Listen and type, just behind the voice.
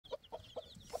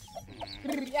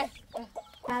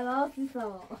خلاص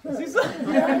سیسا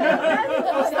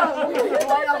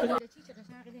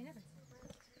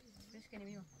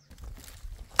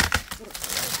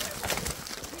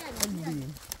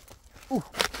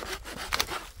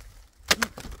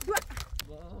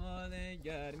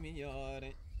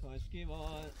گرمیاره کاشکی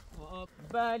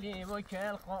بلی و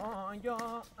کل خانجا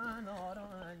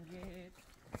انارنگی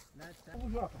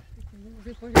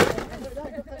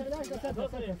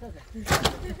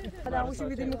هذا وش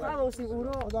بيدي مقابل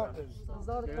وسيقولوا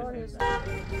صار كويس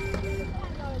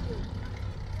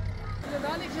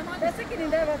ذلك جمال بس كده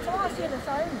ده بتواصل يا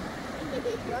سايم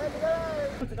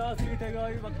تراسی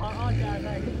تگاهی با قرآن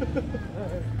کرده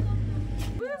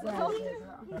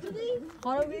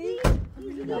خرابی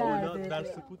در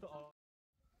سکوت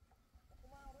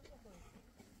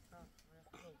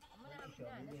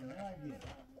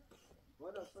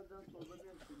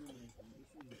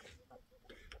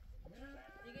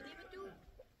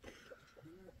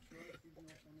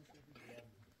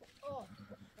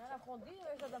انا خوندی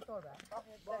یا دکتر ده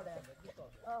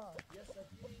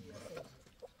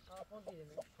خوندی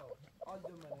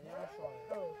آدم من یا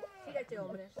شو سیگار چه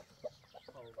عمره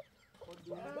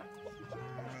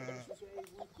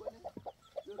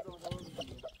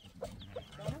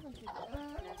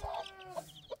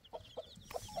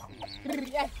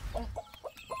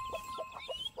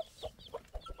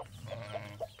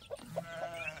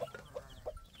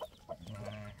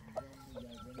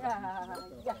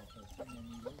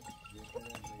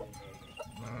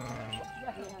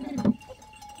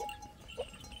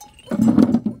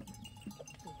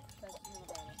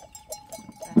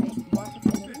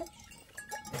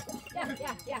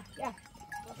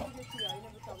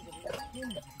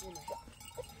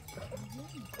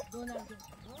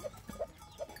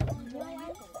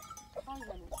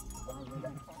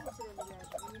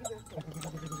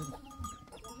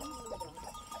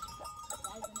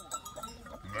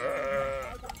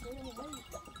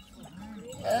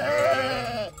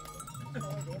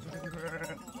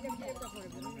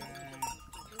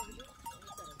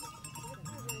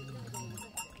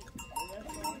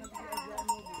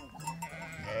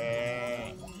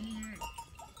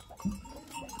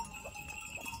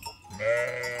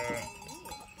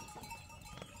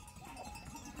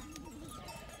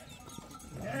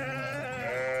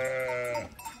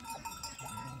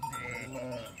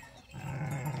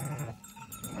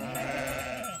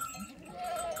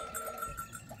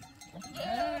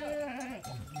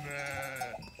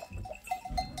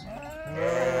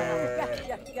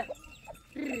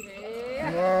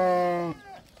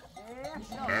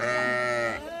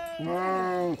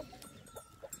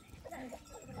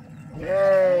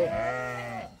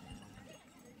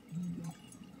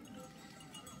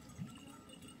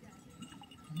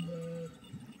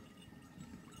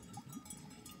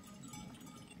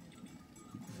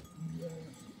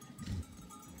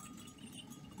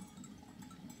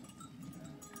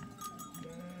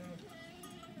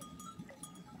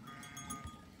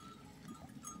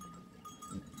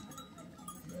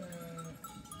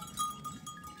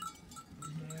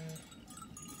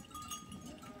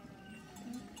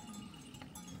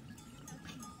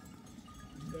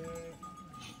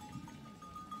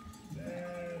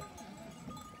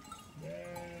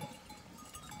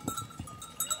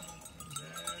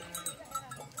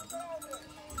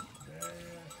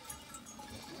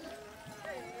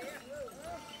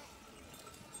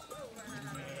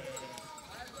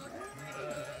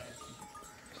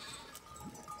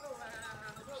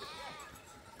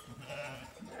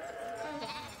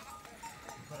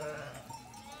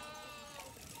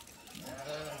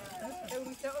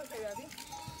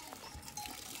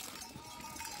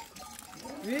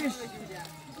ویش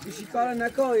بیشی کار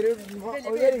نکن ایره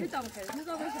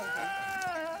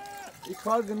این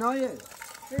کار گناهه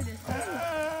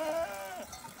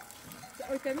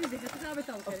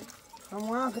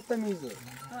همون خط تمیزه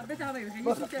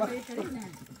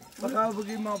بخواه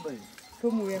بگی ما بریم تو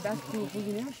مویه دست تو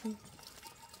بگی نشو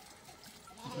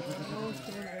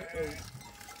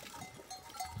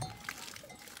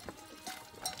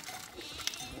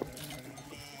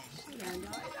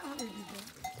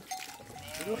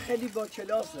رو خیلی با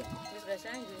کلاسه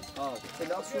قشنگه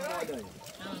کلاس رو بالایی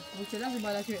با کلاس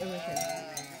بالا توی امشه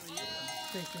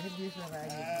فکر دیش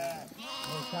نبردی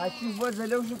تاکیف با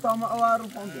زلوش تا ما آوار رو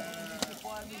پونده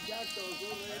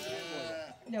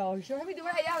یا شو همین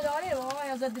دوباره هیام داره بابا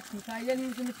یا زد تو خیلی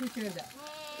نمیتونه تو کرده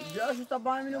جاشو تا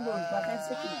با همینو برد بخیر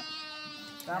سکنه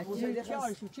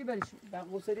چی بریشو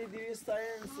بقوسری 200 تا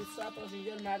 300 تا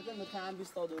اینجا مردم به تام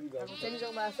 20 تا دوری برد بقوسری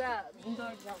جو باسه اون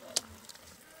دار جام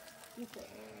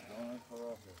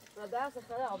نه دست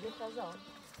خدا آبی خزان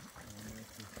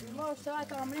ما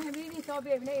اشتغلت عمري همینی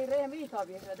تابیه بینه ایره همینی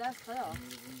تابیه دست خدا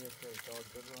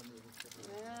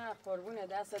نه قربونه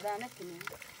دست ده نکنی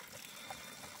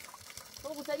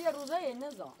تو بسری روزه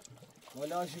نظام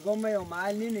ولا شكون ما يوم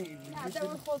معلنين نه ده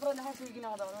اون خود را نحس بيجي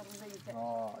نقدر روزه يته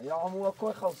يا عمو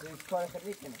كوي خلص يفكر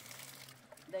يخليك هنا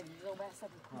ده جو بحسب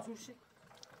كوشي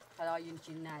خلا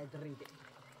يمكن نايد ريده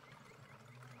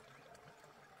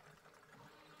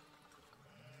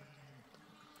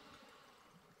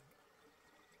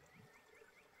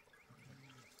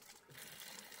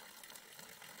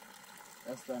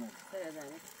استنى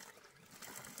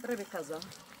بري بكذا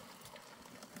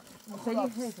مشتری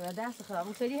حیفه دست خدا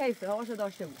مشتری حیفه هواشو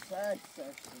داشته بود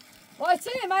وای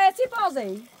چی ما چی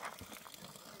پازی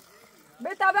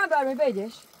به تابم برمی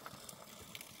بگیش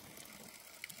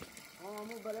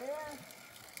مو بلاي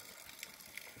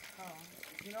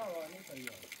شنو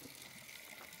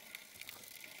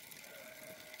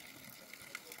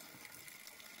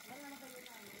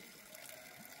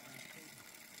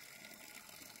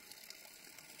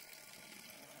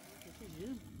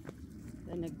نطير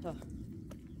لانك تا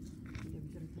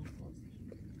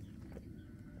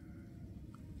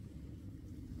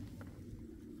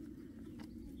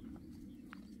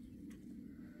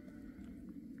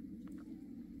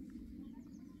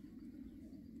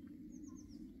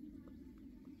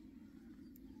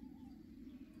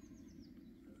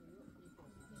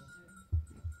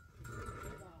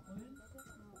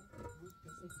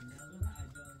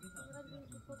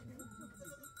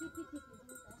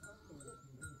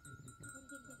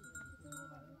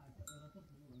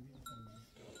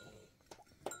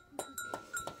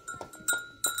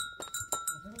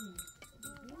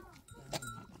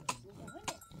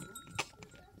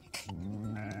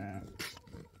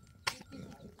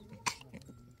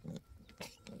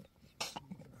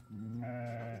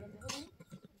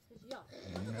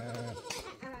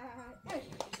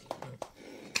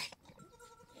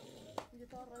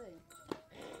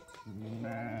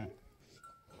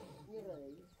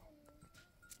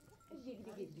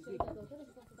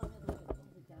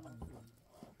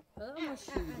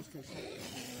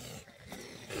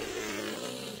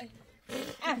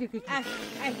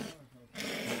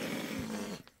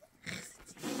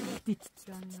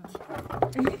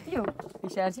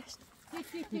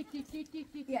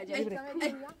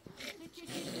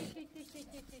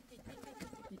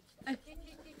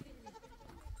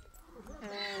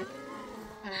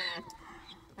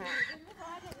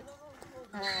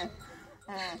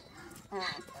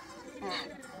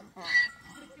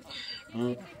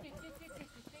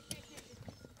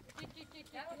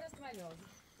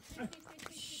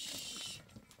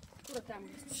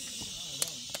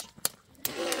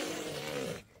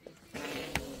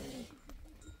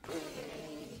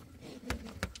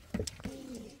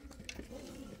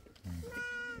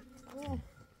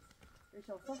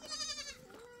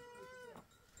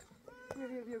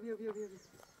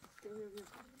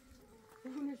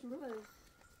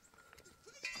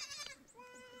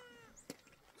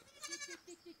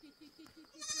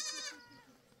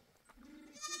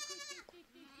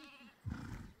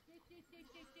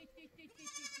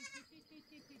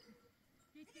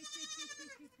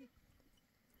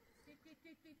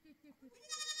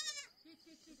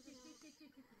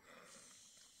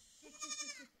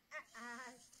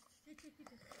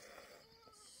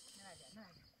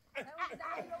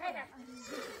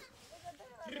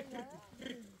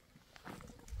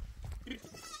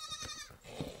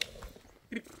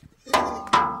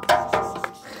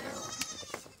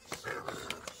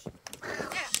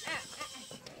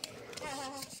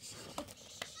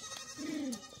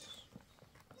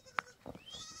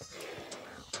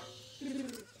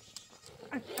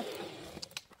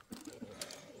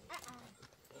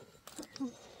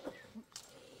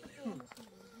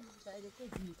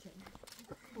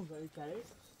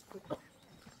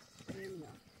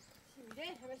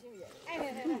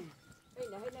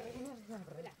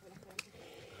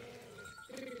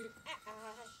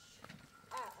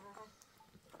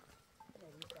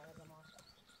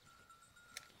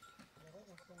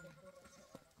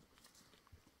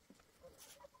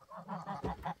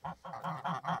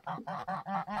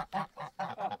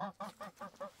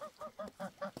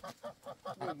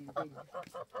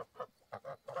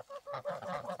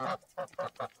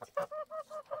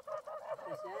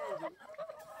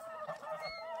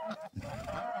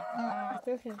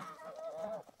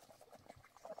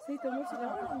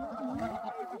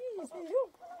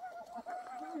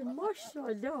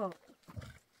ماشاءالله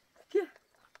که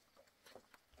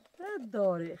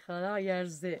داره خدا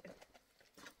یرزه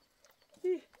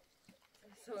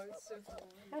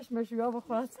هش مشویا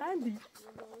بخورد سندی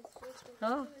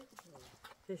ها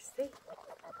تستی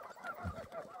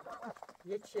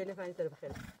یک شیله فنی تر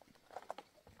بخیر.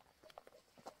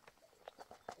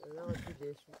 نه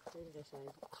دیگه خیلی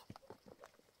قشنگه.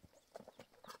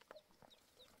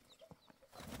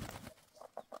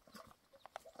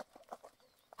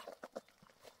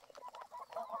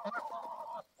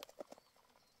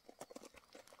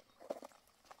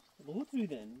 بود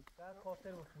ریدن. در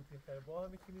خاطر بخوتیم تر با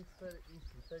هم میتونیم سر این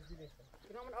سر جیلی خواهد.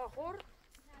 کنم من آخر؟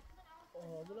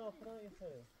 من آخر هم این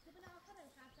سره.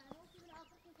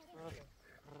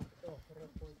 آخر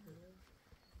خواهد کنیم.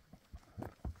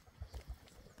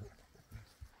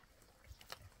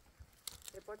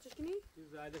 یه پاچش کنی؟ یه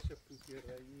زایده شفتیم که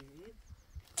رایی.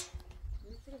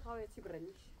 میتونی خواهی چی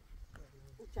برنیش؟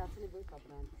 او چندتونی باید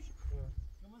برندیش.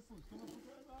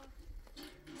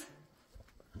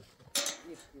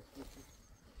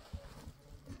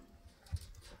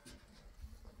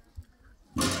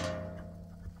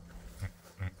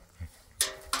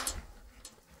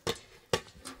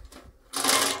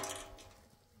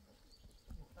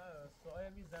 سایه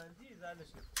میزندی زده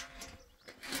شد.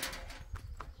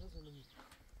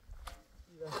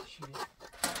 ایران چیه؟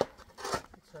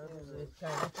 چند روزه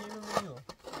چند که اینو میو.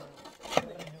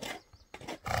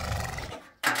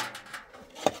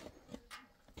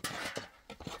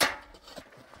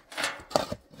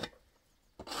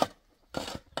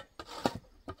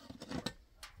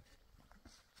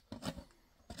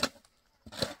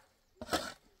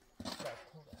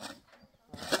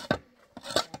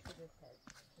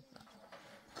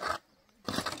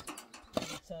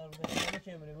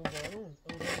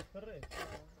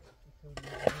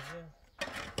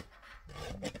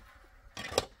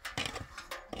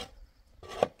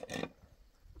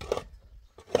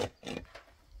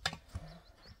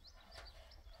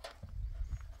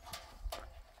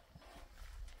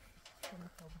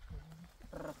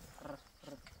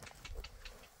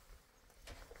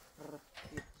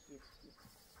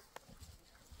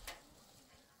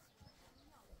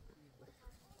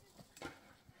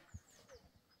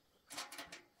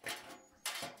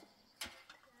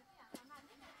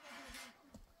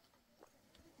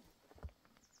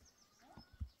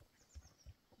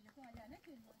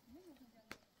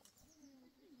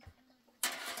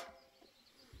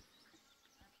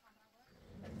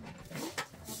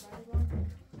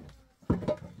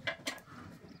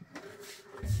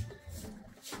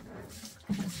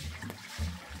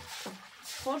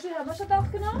 Koş ya, başa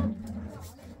tak kına.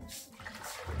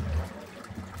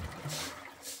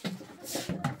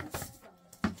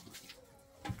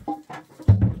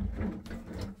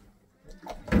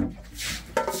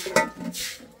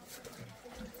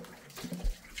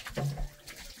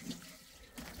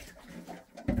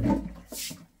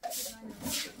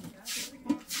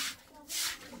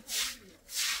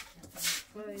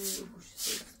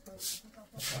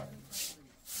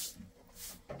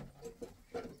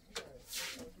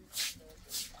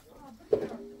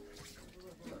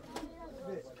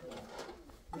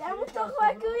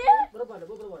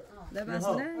 ده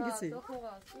مسئله گسی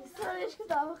سرش که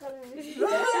دام خرم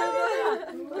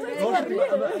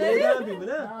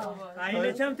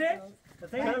عینه چمته؟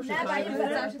 نه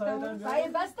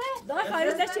باید بسته؟ داره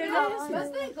خیلی چه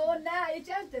بسته؟ گل نه یه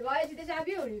چمته باید دیده چم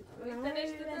بیاری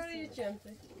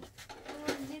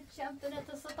یه چمته نه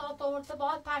تا 3 تا آورده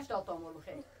باید 5 تا آورده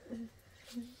خیلی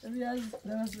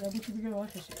ده بوتی بگه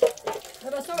وقت کشید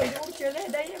نه بس اون اون چله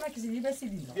دایی ما کسی بس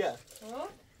دیدیم بیا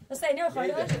بس اینو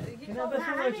خیلی اینا بس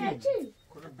چی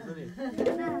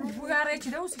بوگاره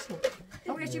چی دوست شو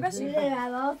اون چی بس نه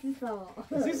والا سیسا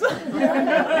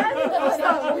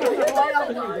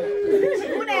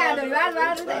اون نه داری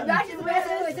باش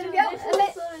بس بیا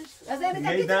از این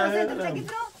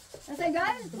تاکید رو مثلا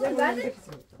قال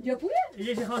یا پوله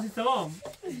یه چه خاصی تمام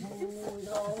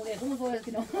اون فوق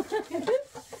کنه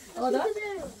آدا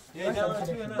یه جمع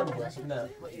چی نه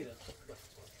ما ایران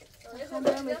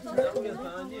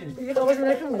یه خواهش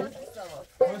نکنم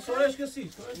سورش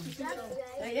کسی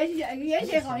یه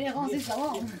چه خواهی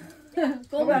تمام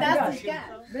کم دستش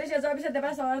کرد بهش از آبیش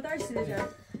دبر سوار داشت سیده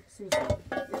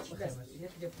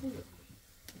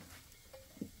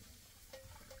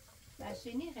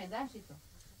باشینی خیلی داشتی تو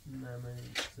نه من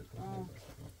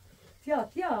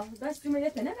تیا داشت تو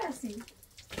میلیت نبرسی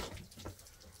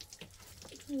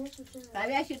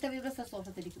طبیعی اشیر طبیعی بس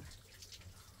صحبت دیگه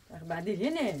بعدی یه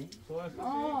نه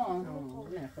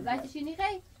داشتی شینی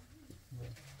خیلی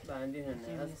بندی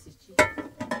هنه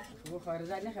بو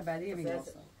خارج از نه بعدی بیاد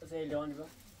زیلانی با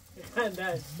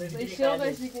خنده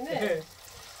شاقش دیگه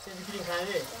چیزی که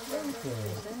خنده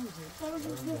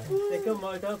دیگه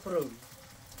مایتا فرو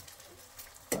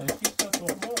پنج تا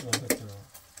تخمه داره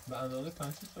به اندازه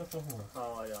 5 تا تخمه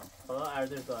آیا خدا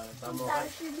ارزش داره تمام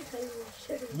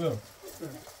بیا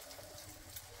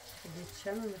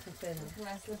چه من میخوام فعلا تو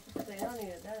اصلا فعلا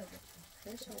نیه داره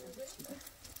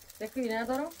دکوی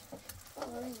ندارم؟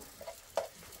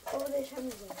 خودش هم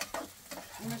میزنه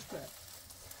اونش کنه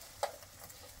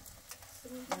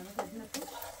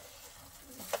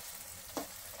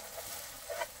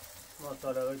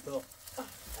مطالعه تو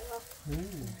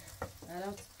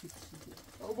الان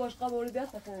او باش قبولی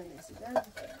بیاد بخنه نیستی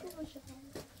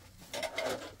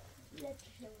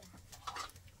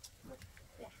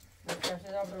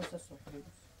کشه دار برسه سفری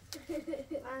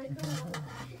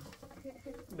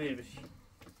بیر بشی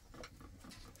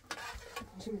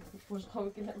باش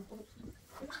قبول که نمی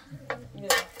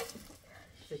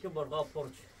شکل برقا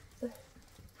پرچ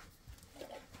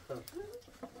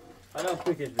الان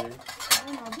کوی کش بریم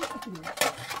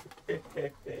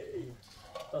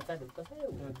تاسه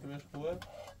تیمش خوبه؟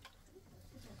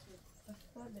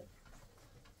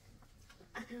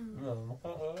 نه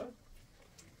مخواه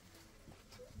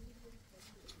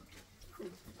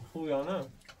خوب یا نه؟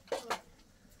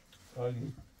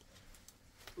 عالی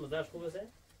مزدش خوبه سه؟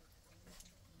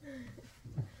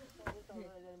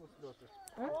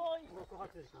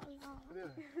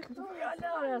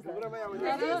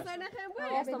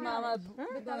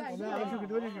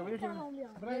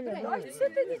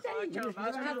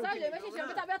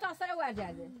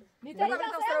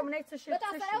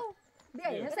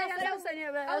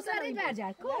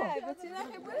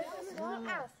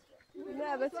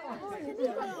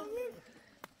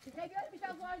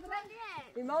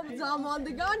 ایمان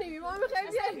زماندگانی ایمان میخوایی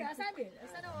بیایی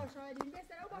اصلا آشاهدین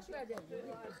بسر او باش برده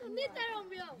میترم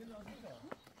بیام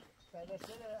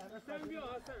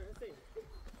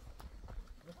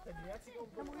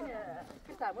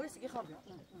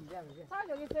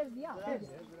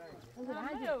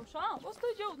شام واسه تو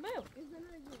جود میو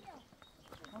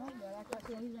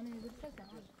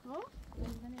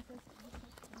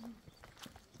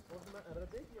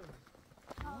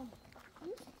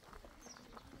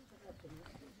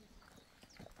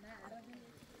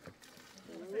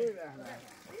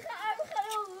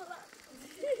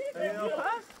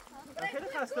خیلی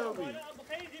خسته بودی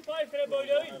خیلی پای فره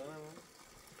بایلوی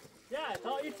نه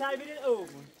تا این تعبیر او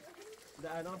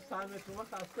در الان سرمتون ما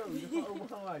خسته بودی او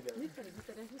میخوام برگرد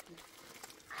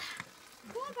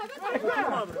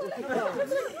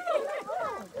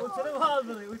اوتره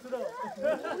حاضری اوتره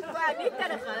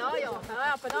نیتره خدایا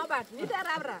خدایا پناه برد نیتره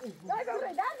ربره دای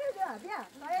ببره در بیا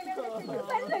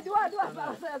بیا دوا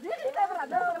دوا فرسه دیگه ربره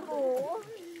دارمو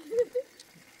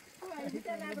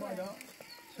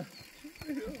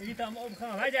این تمام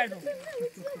بخوام هجردم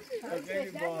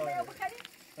خیلی باحال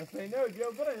اصلا نه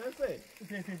بیا برای نسه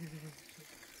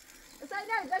Sai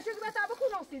dai, lascia che metà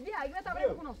conosci, via, che metà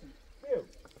conosci. بیو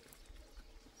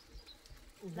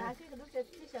Dai, che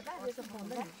tu sei bene, adesso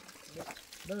fondo.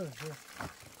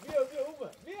 بیو بیو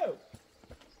اومه بیو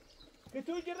که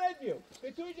توی جرد بیو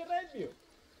که توی جرد بیو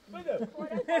بدو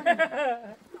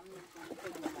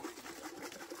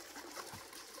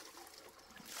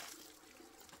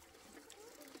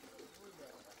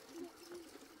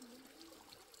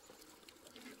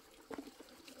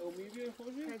او میبینی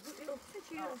خوشی؟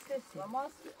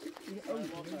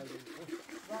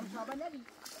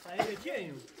 سعید چیه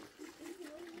این؟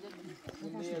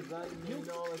 نیزن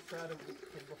مینا و سر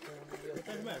بخونی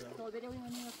تجمعنا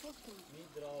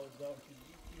میدرا و داشتی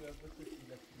دیکی و بسیسی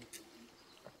لکی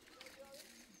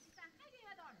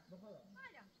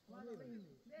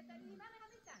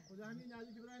خدا همین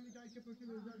نزدیک برای میتایی که پشت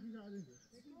روزار بیده آدنگه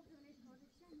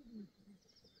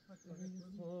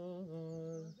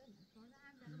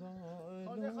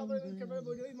خانه خبر این که برای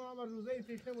بجایی ما هم روزه این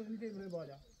پیشته مونی که برای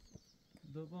بالا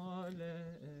دوباره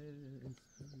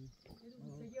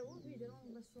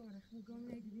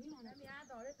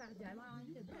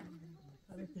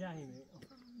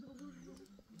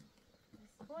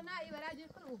نه ای برای جور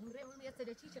کنه اون یه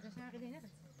سر چی چه قشنگی نه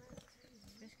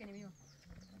بس کنیم اینو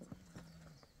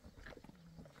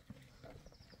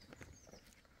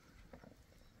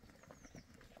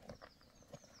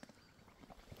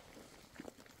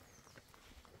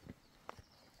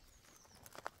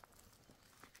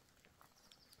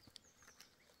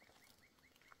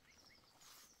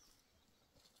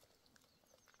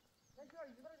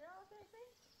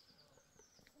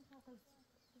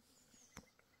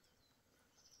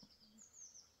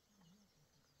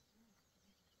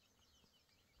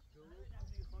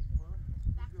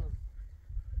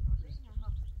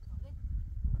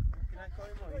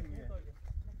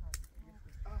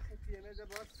آخه پیرمرد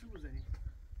باید سو بزنیم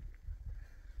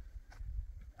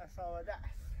اصابه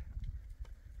دست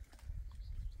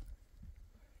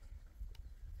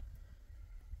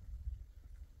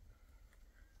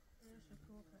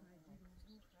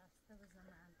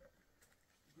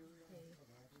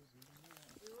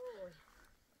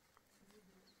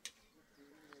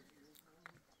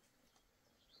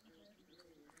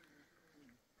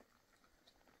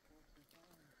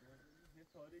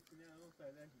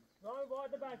راه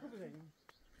وارد برکو بزنیم.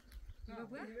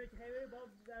 خیلی با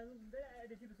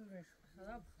ادیشی بسازمش.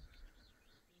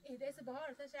 ایده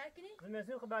بهار تا شهر کنی؟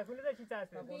 مثل خب برکو نده چی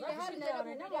تاسه. ایده هر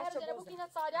نیاره نه باشه بو کینا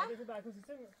ساده. ادیشی برکو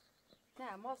سیستم.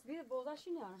 نه ماست بیر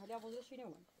بوزاشی نه حالا بوزاشی نه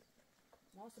من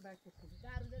ماست برکو خوب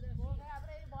در ده.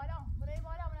 برای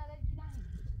بالا من نداری کی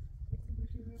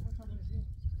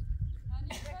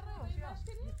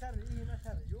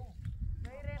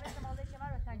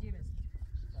نه.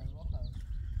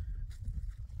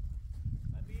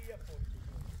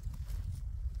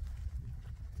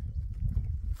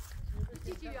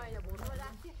 چی بیاینه بود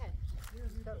راستی خیر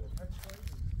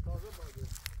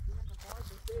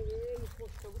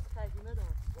خوش تو بود ترجمه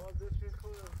داد بازش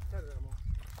خود تر ما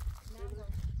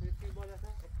نه بالا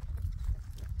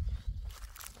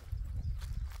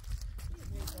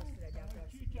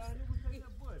چی کاری بود که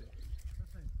بره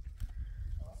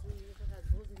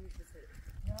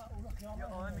یا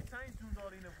آن میتونی جون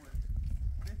داری نبود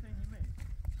بهتر نیمه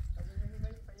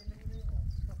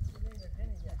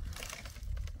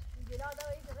گلا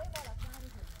داره این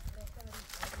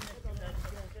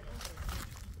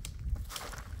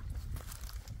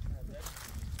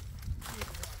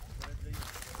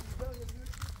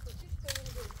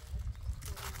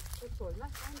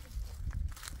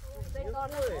غیر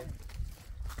بالا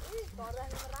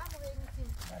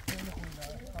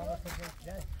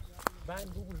Ben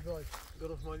Google Drive.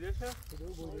 درست مالیشه؟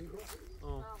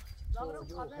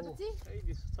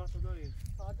 خیلی ساعت داریم.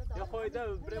 یا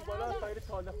خواهیده بریم بالا خیلی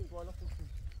تاله بالا خوب.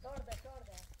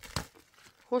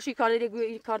 خوشی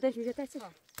کاردش میشه تست؟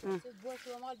 بو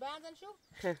شو مال بندن شو؟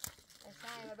 خیر.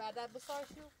 اصلا بعد بسار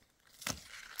شو.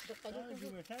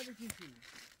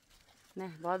 نه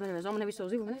باید بریم ازام نبی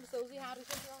سوزی بونه؟ سوزی هر روز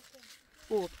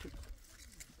اوه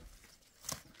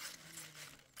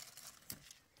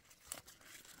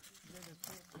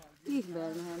این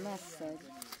برنه مسد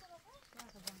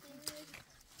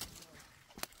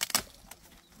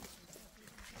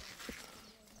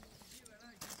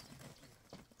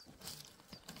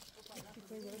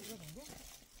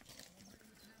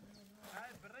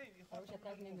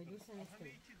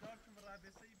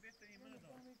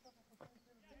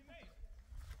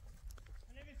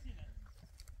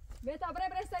بیت ابره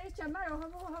بره سری چمن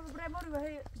هم بره مورو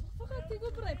هی فقط تیگو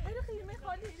بره خیلی خیلی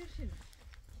خالی ایرشین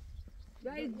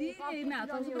یا دی ما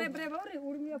تو بره بره مورو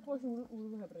اورمیا پوش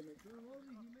اورمیا بره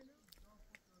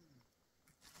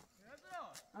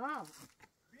آه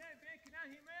بیا که نه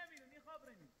هیمه میرو نی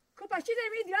خبرنی کو پچی در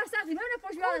می دیار ساختی نه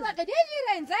پوش والله واز قد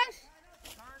يجي زش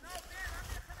خانا بیا هم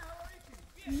خنا هوایی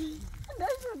کی نه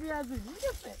بیا زوجی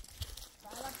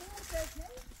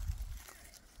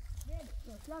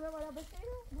لا ولا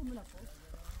بسيره مو من فوق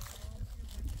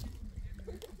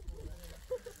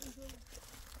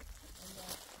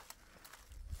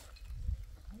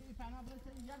این پناه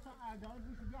برسه اینجا تا اردال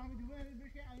بوش بیا همین دوباره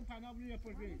بشه این پناه بلو یا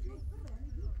پر بید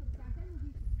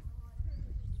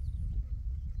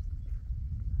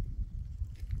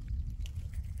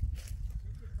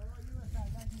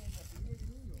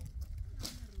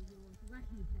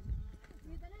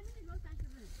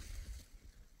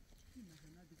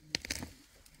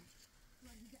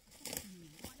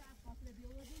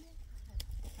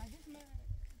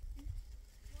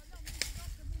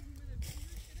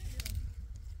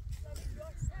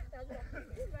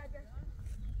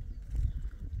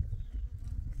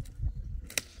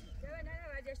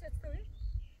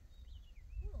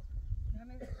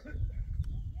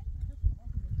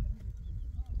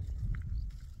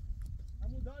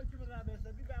همون دایی که به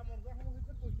ربه بی به امرگاه همون حیث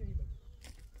پشتهی بگی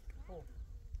خب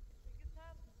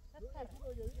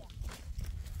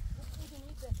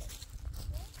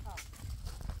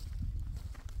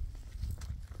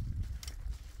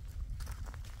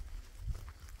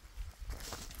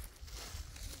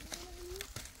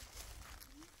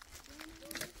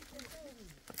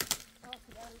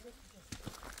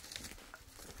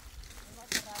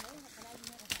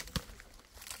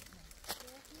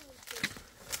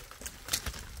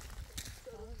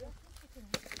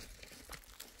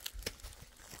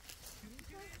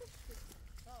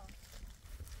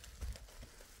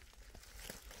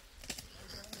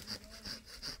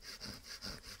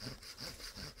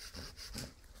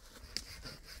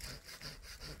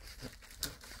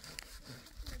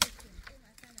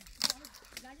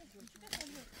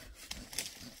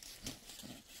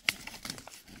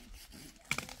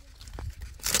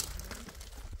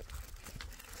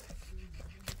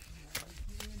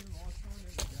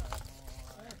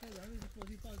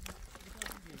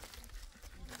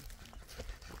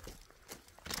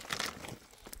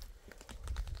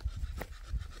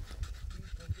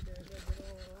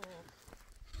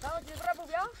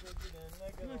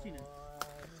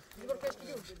برو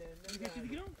کشکیو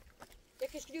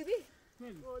کشکیو بی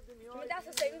شما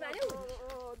دست سیمی منه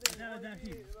بود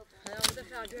ده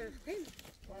خرجه خیلی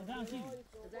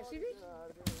داشتی بی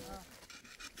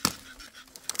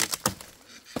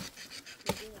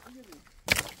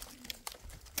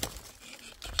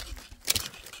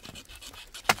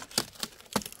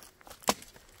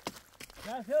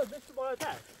نه خیلی بشت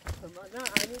بالاتر نه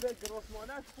اینو به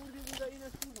گرسمانش خوردی بود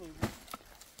اینش خوردی بود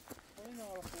این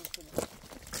آره خورد شده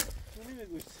تو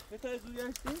نمیگوش بتا زوی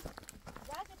هستی؟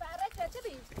 دستی برای چه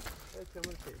بی؟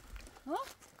 چمون چه؟ ها؟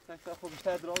 سکتا خوب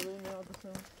بیشتر دراز این میاد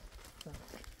بسیم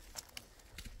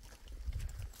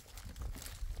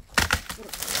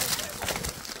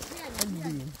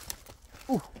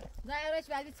نه ارش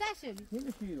بعد بیت سر شدی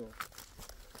نمیشی رو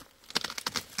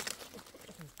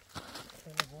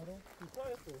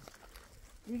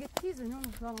دیگه تیزه نه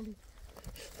مطمئن بید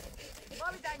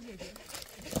ما بیدنجه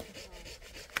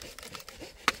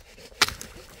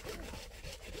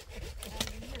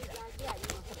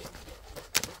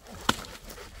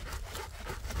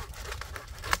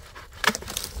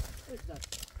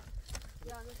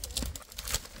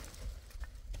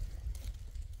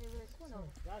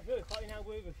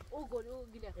او گل او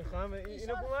گله خواهم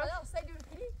اینو بومد؟ سیدی رو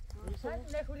کلی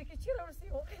من نخوری که چی رو رسی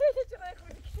او خیلی چی رو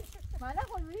نخوری که من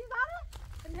نخوری بری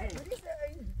بره نخوری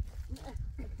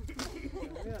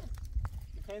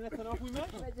خیلی تنها خوی من؟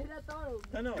 مجله تارو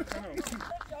تنها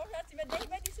جاو هستی و دی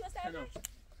بدی سو سر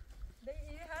دی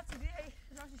این هستی دی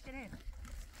راشش کنه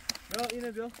یا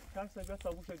اینه بیا کم بیا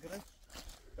تابوش گرش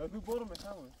یا دو برو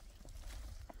میخوام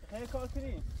خیلی کار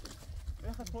کنی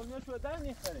بخواد پولمیاش رو در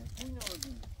نیخره این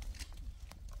آردی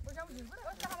کجا بودی برو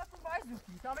وقت همه کن باعث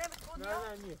دوستی تامره بخود نه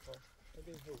نه میخواه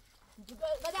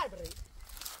بدر بری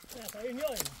نه تا این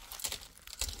میاییم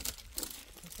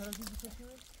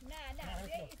نه نه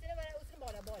بیا ایتونه برای اوتون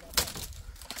بالا بیا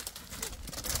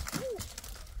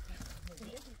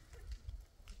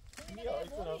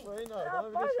ایتونه اصلا این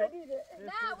آردی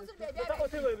نه اوتون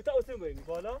بیا بتا اوتون باید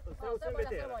بالا اوتون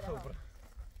بده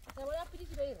بالا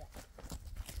پیلیشی بیره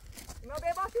ما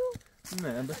بیا باشو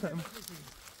نه بسیم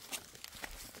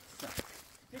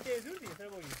دیگه زور دیگه سر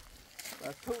بایی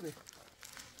بس طوله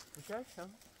بکش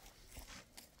هم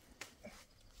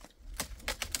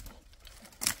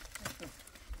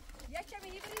یک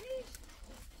کمی بریدیش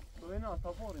تو این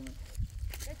آتا پاریم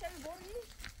یک کمی بریدیش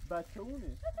بچه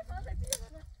اونه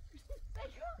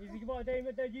این دیگه با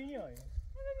دایمت در جینی های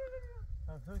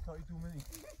همسای تا ای دومه نی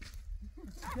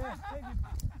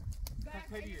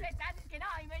خیلی فتادی که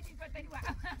نه ایمیدی فتادی و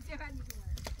چه بندی تو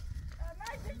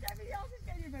من چه کمی یاسش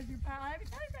کنی بدی پای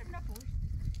بیشتر نمی‌نا پوش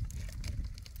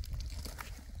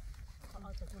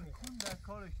خون در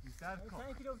کارش نیست در کار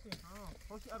چند کیلو بودی؟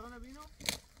 خوش ارانه بینو؟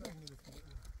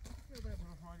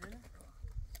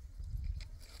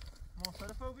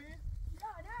 مصرفه بی؟ نه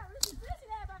روشی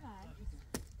نه بغل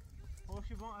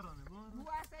خوشی با ارانه با بو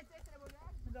اساس تره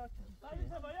بوده این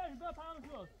سوایش بیا پام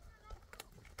شد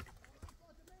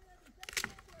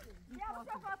بیا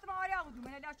بچه فاطمه آریا بودم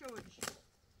من لا چودیش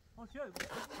خوشی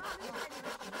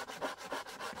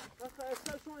بس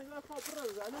اسکال شما اینجا خاطر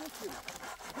رو زنه مشکل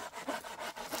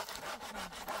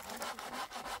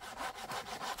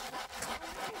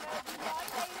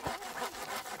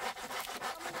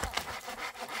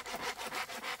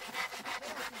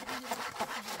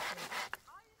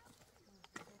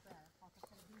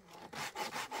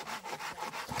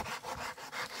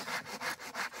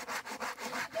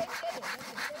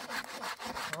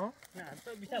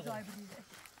بیشتر جای بدیده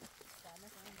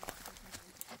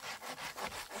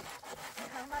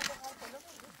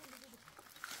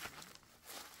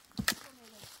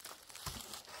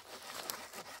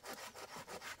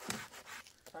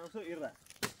همسو ایره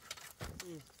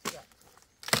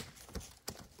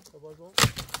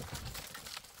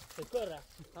شکر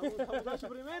همونش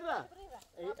پریمera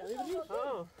ای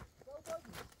ها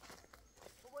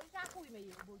بوی تا خوی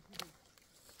میگه بوی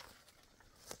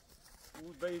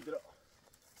بود بیدرا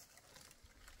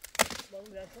با اون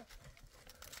درسته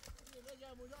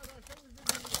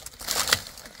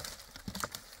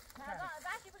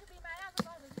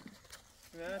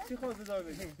نه چی خواهد بذار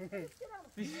بگیم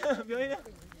بیا اینه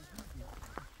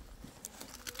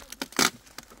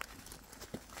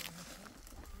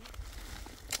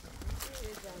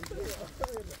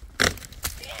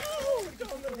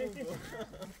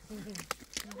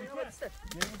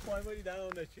یه پای باری در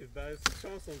آن نشید برای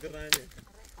شانسون گرانه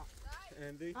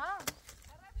اندی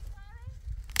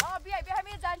بیا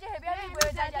همین زنجه بیا همین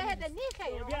بوی زنجه هده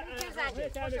نیخه بیا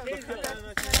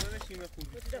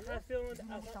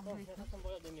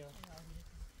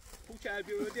خوب که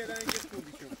عربی بودی الان اینجا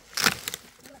خوندیشون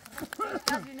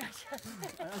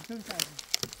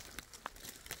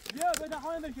بیا بده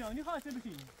خانه بشین نی خواسته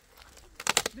بشین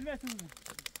دلتون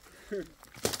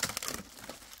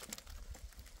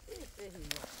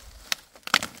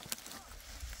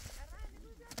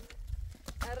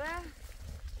اره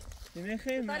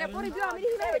نمیخوای داره پوری بیا میری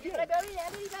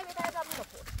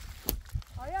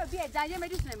آیا بیا جایی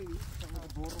میدوس نمیدی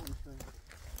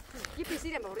یه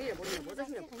پیسی رو بریه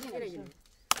بازشونه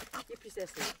یه پیسی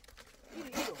است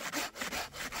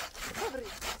خبری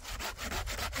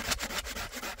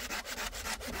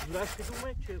Biraz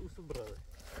kızılmayı ki usul burada.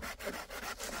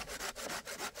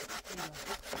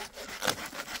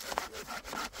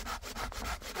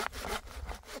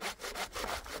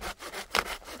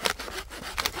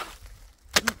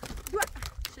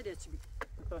 شده چی بی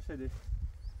Ta şedi.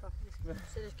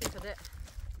 شده که شده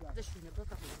دشونه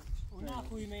بطا اونا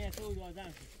خوی میت او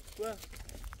آدم Bu.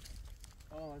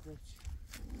 Aa, azıcık.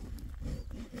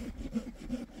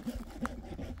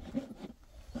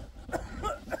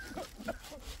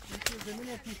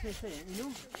 زمین پیشسته اینو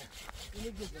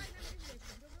گذار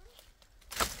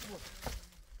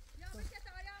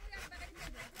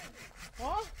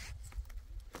ها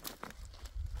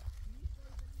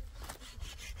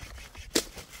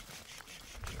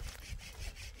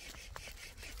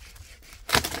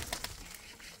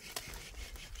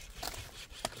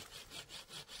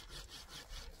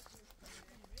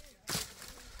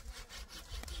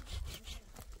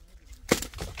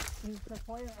این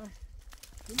صفای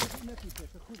این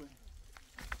نمیشه خوبه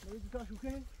ولی تا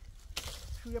شوکه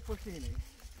شویه پشت اینه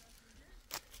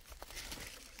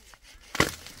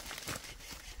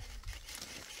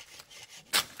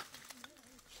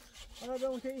حالا به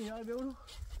اون که این حالا به اونو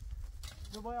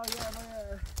دوباره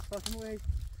آیا فاطمه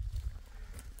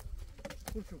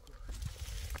خوب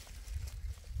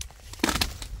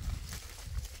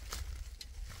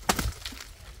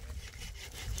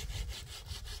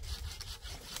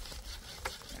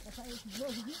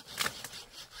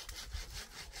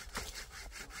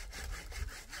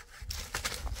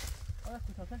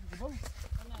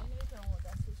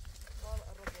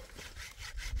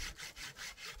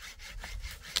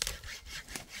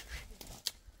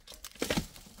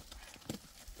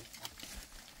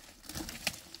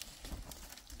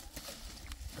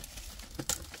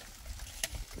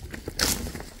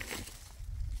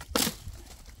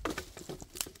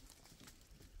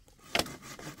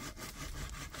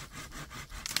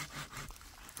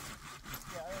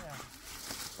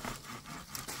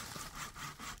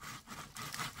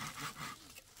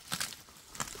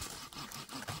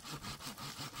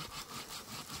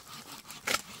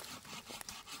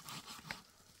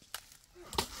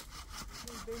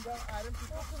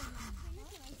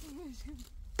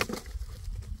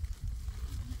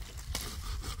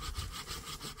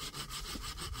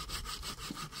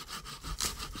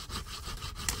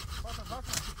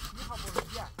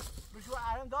شو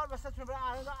دار بس تون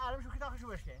برای عالم شو کی داخل شو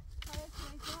بشه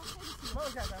ما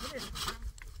کردم ببین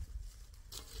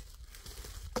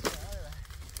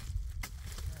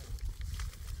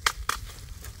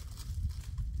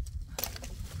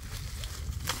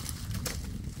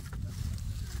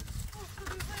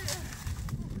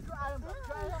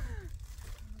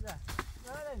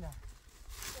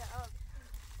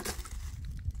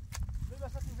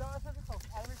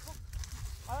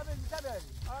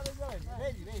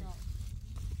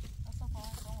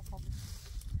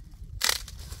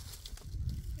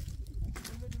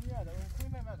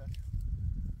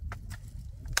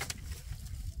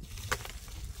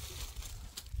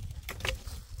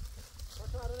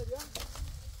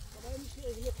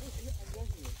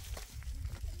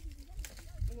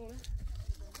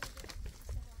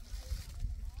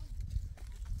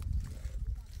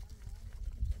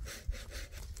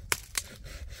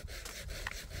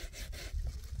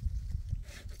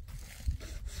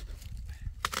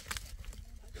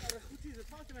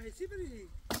هیچی بری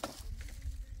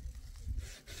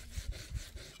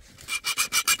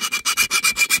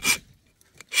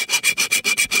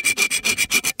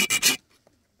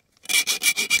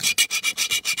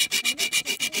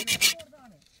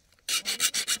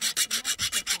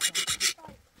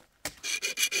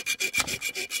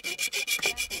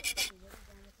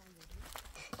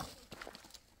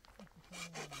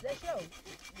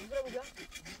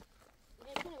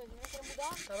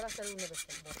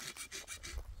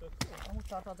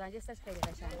تا زنجستش خیلی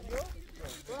قشنگه.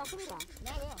 برو خوبی را.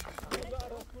 نه بیا.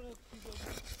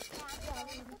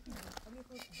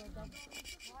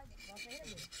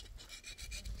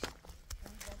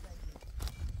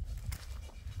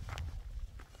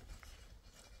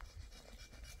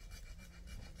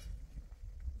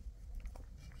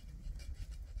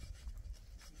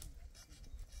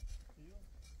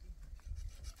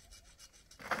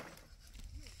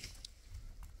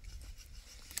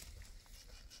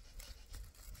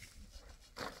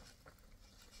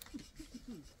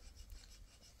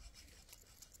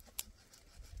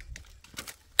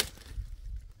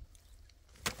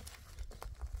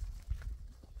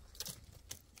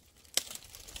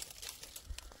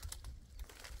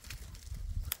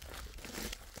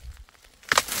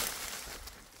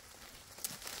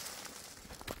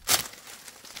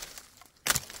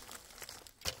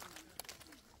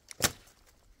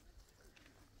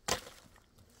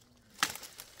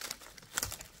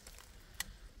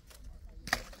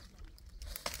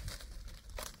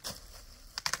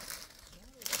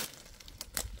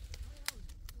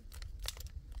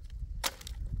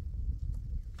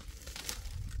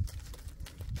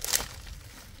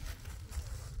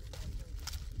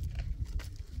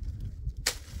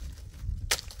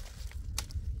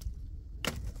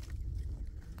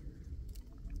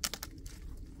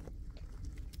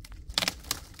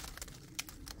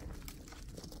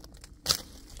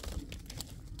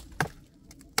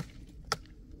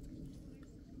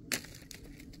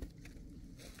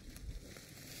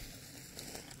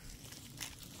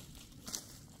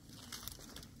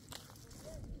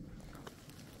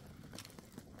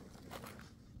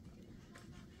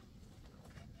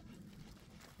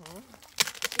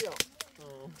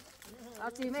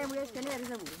 تیمه مویش کنی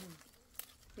ریزه بود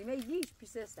تیمه دیش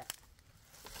پیسسته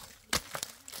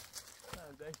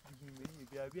نه داشت بگیم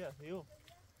بیا بیا هیو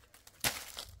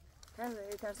نه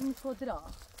ترسیم خود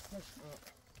را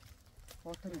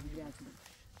خاطر دیگه از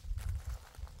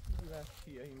لا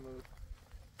چیه این مورد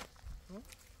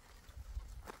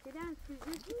کدام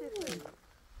فیزیکی تفری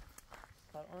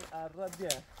الان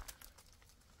عربیه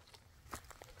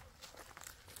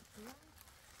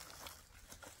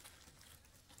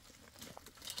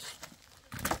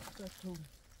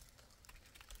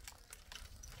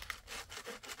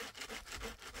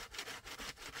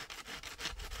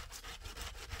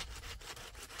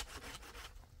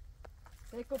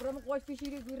Sai comprando qualche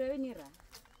piscina di revenire.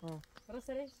 Però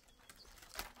saresti?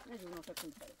 Non è una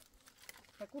facoltà.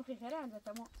 فكون في خيران ده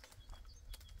تمام.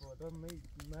 وده ما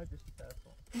ادري ايش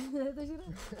تعرفه. ده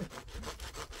شنو؟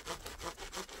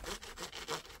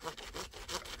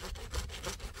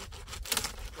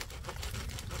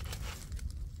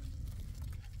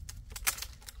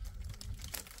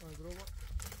 مضروبة.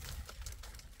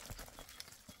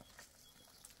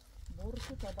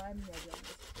 بورصة طبعا يا جماعة.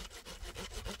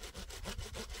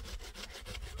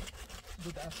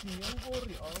 بود اصلی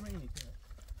بوری آمینی کنه.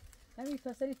 همین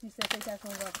فصلی تیسه که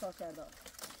کشون رفتا کرده.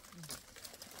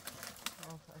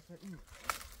 اصلا این.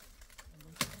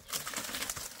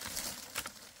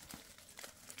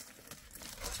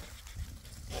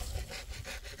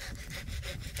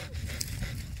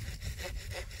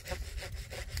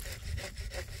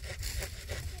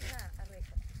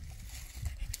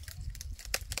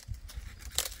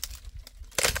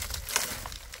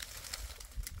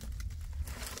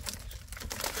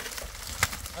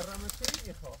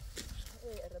 الرمسي إخوة.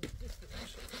 إيه الرمسي.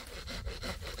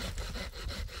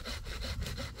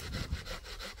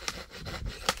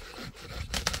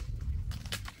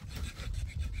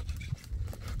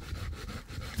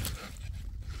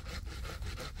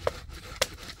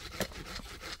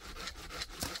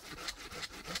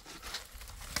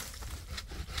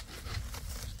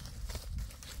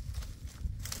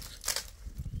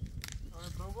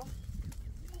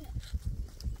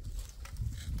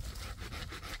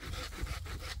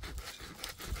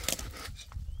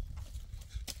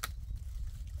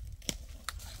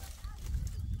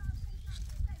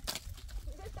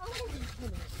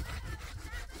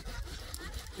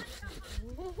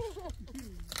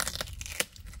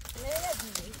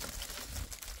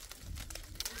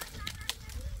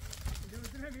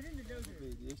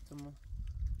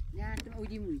 نه تو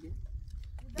اودی مویده.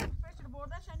 فشر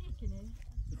بردش نیکنه.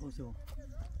 خوشو.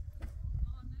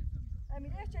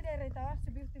 امیره چه ریت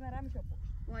واسه بیفتی مرا میشوف.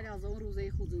 ولی از اون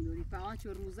روزه خودم دوری فعال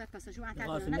چه روزه پس شو عن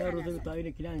قاسم روزه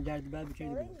تایید کلان جرد باب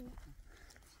بچینی بود.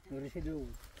 ورش دو.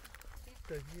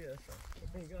 تهیه اصلا.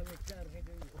 نگاه میکرد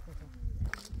دو.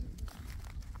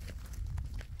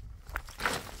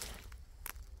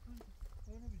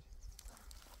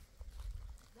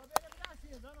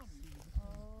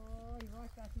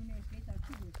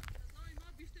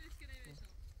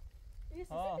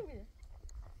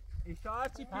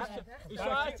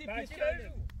 İşareti pis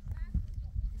کرد.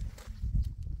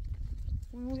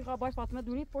 اون قبای فاطمه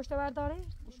دونی پشت ور داره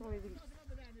شو ببین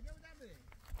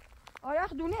آیا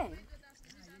دونه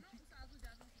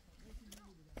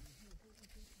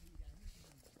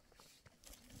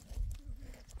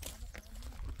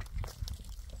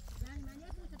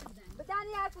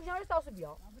بدنی هر کجا تاسو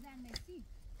بیا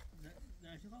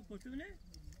نه شما پشت نه؟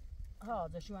 ها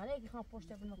دشمنه که خان پشت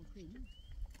بنا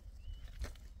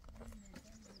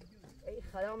ای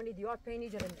خدا منی دیوار پینی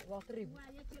جرم واتری بود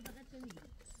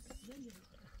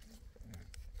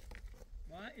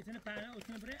ما اتنا پانا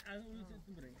اتنا بره از اون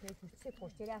اتنا بره چه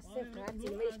پشتی را صفر هر چی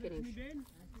نمیش کنیم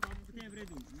اتنا بره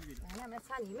دو نه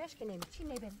مثلا نمیش کنیم چی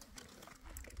نبین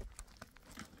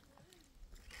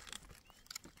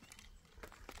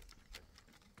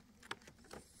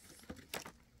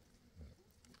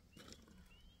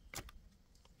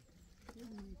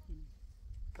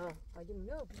I didn't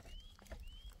know.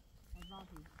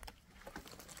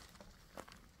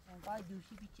 باید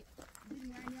دوشی بیچه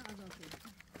دنیانی آزاده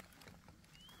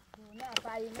نه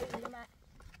باید نمیده من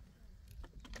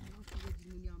الان شده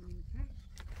دنیام نمیده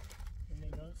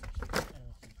نگاه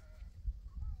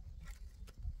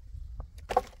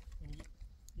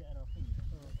یه عراقی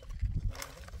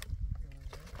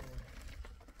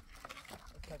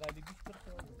تقلیدیش کرد.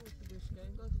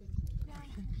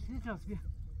 سیزاز بیا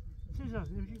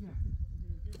سیزاز نمیشه بیا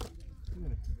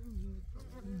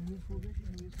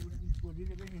گلی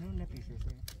رو بگی اینو نپیشه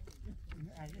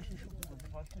اینو ارزشش رو بود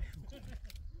پاسش رو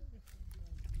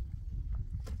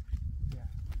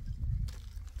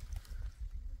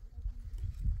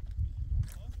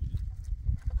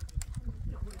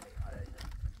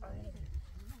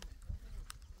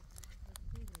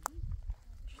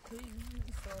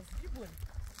سازی بود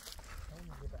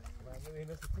من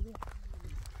اینو سپردم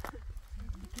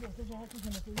کی تو جاها تو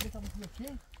جنت اینجا تا میشه چی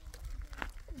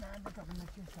نه ده تا میشه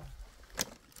چی شد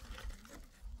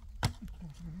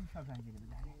این شب زنگیره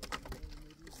بداره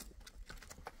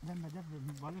لما دفع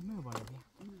بالا ما بالا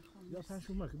یا سر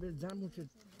شما که به زن موچه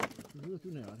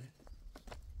روتون نیاره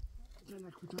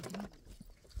جنت کوتاه نه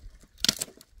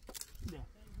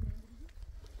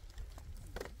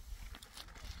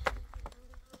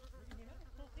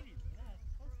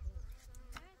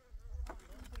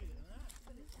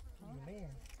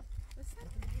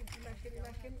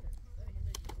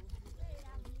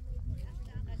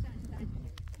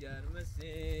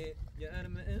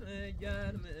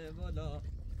گرم بالا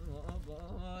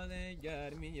آباد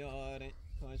گرمی یاره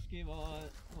کاشکی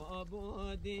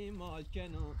آبادی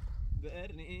مالکنو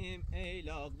بریم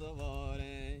ایلاق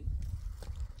دواره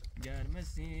گرم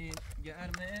سین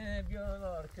گرم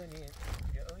بیار کنیم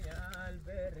بیایل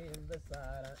بریم به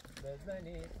سر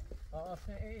بزنیم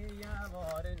آخه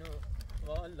یوارنو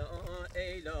والا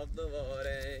ایلاق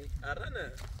دواره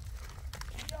ارنه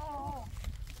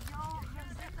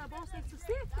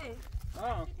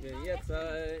یه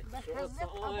تای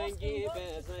شو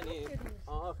بزنیم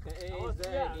آخه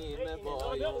زنیم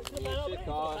بایم میشه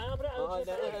کار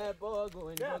آده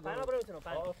باگون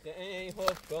آخه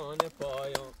حفکان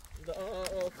پایم دا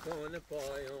حفکان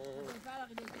پایم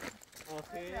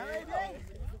آخه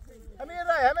همه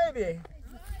رای همه بی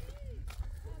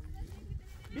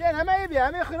بیاین همه بی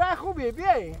همه خیلی خوبی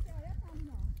بیاین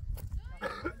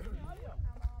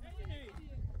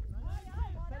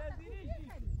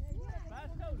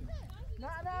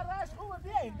نه راش خوبه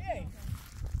بیاین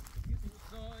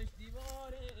داشت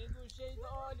دیواره گوشه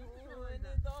دالون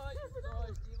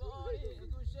داشت دیواره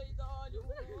گوشه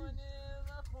دالون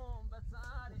مخون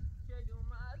بسر کدو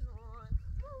مزون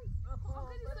مخون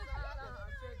بسر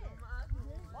کدو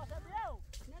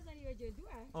مزون نزنی به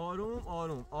جدوه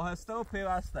آروم آهسته و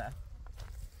پیوسته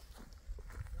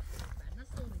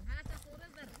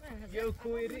یو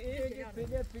کوی ریگی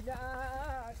پیله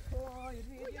کوی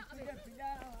ریگی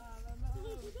پیله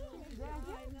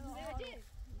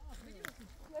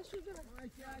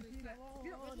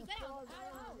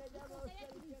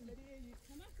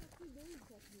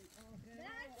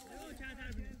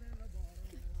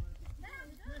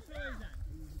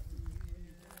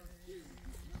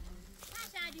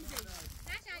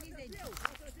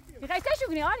میخوای تشو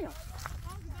کنی آریا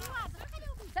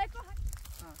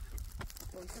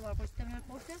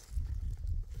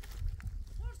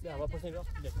Ja, wat pas even af.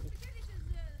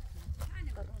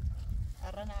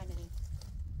 الرنا عنه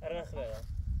Erg gereden.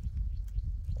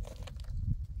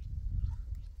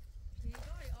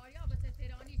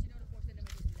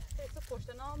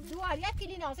 دو آریت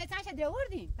کلی ناسه تنش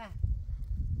دوردیم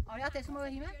آریت اسمو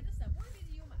بهیمه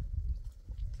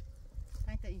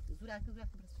تا این زورت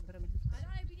برم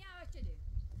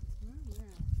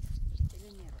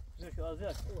Zeg je al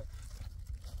zeg.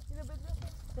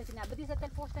 فکر نبودی زدت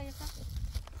الپوشت یسا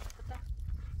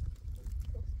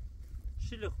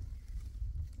Şilik.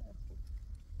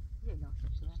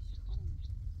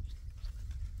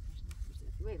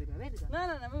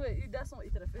 نه ببین این دستم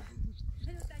این طرفه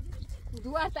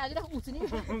دو از تعجیل اوتنی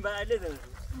بله ده.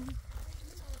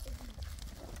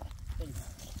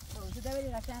 اوتو ده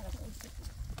بری قشنگ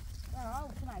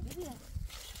اوتو مگه بیره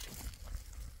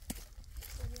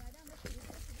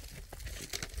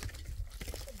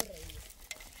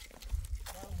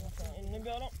اینو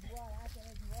بیارم.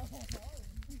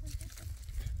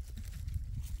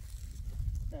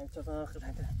 نه چطور آخر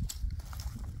هنده.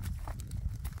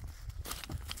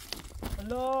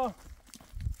 الله.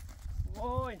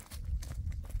 وای.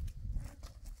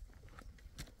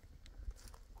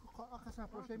 آخه سن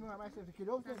پروشه میمونم ایسته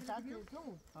کیلو بده چند کیلو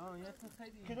یه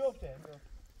خیلی. کیلو بده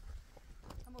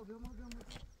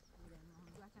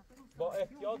با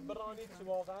احتیاط برانید که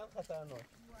واقعا خطرناک.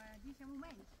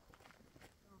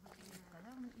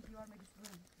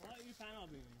 این فنا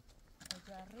ببین.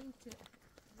 جريت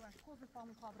واشكو في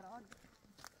فم خبرات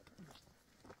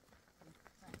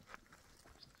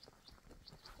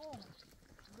قوم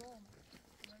قوم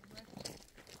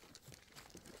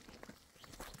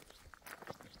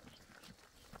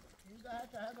این ده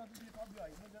تا هذا في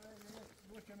قبياي هذا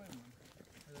لو كمان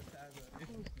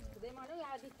ده ما له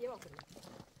عادي كيف اكل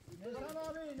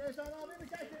نشان ابي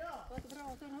بكاكيا بس برا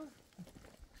وصل هو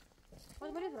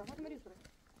بس مريض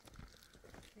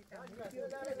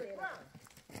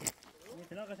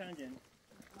يتناقش عن جن.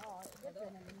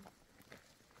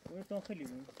 ويتون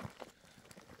خليهم.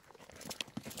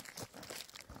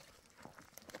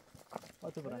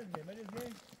 هاتوا برا.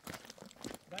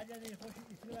 بعد يعني يخش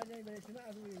يصير بعدين بيسمع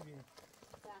هو يجي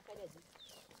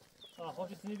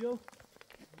خوش سنی بیو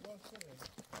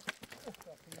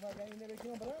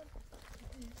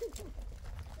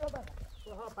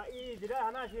ها پایی دیره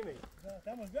همه شیمی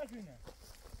تمام بیاد بینه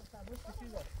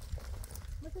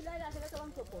مثل لیلا اخیره تو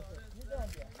هم چوب باشه میذارم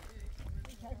بیا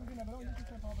این چای کنی نبرام یکی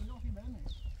چند تا بلیو فی برنه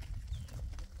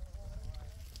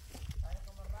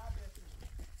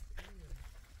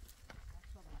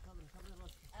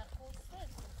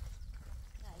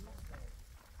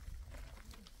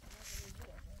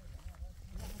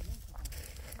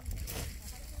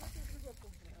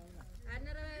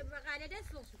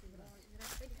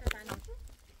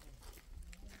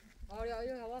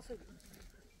آره حواسه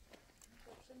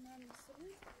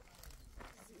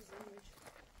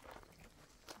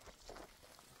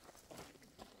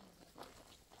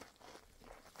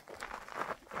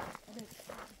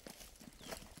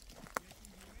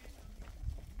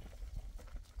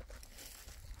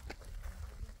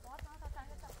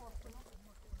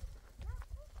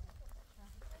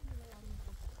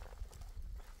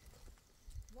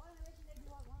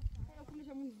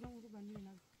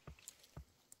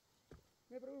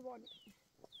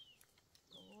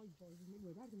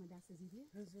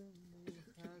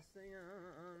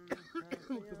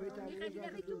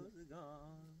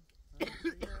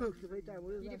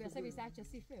Gide bese vi sacha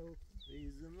si feu.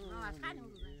 No, afkhani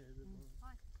ulu.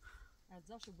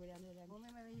 Azzash burani lan.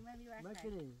 ما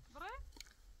کنی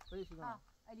بایش نه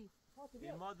Ali.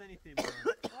 این مادنی تی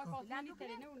Lani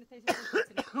terene un tayse.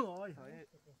 آی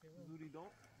زوری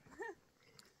دو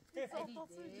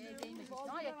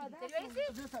No, ya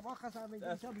ki. تو سبا خسام میگی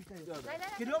چه بیشتری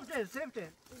کیلومتر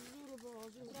سفته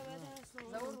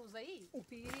زور روزایی.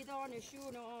 پیری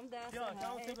دانشونم دست یا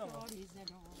چاو سه بابا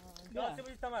یا چه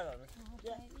بودی تمام داد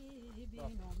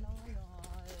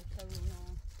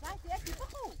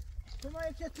تو ما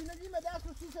یک چیزی ندیم دست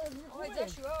و سی سر Oj,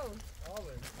 شو.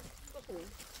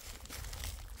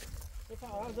 تو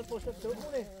فقط از پشت تو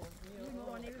کنه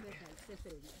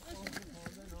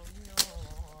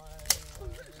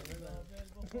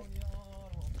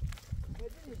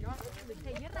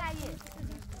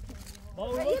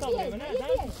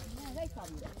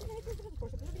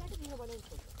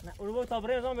نه اون رو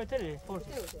تابره ازم بهتره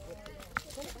فرصت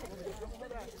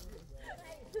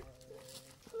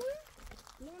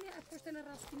نونی از پشتن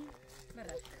راستینی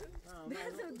مرد.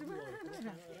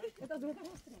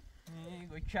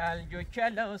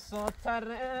 گوکل و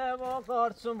سوتره و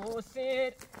قارچ و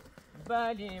موسیر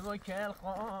بلی و کل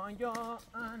خانگا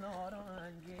انار و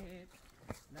انگیر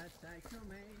نتک و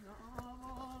مینا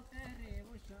و قری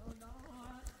و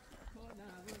شولار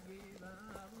کلا و گیبه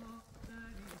و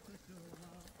دری تو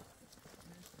شوها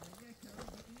مثل یک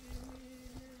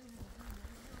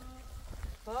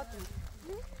فاطمه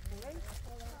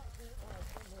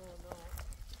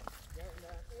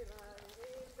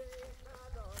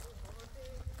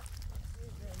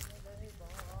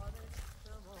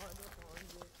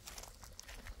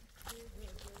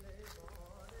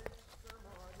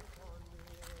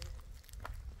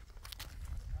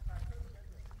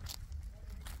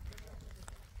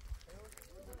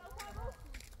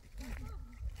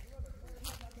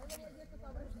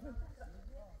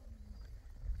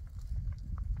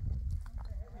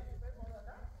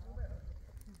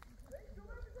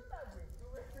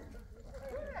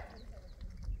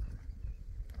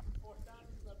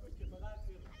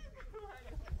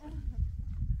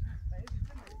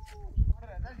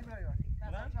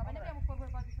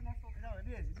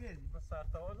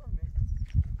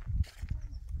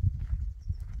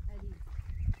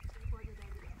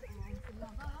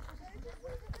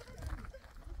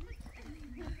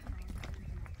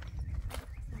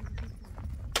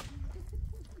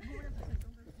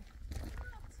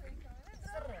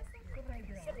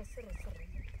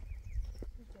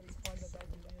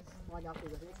Olha aqui,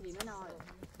 esse lima não.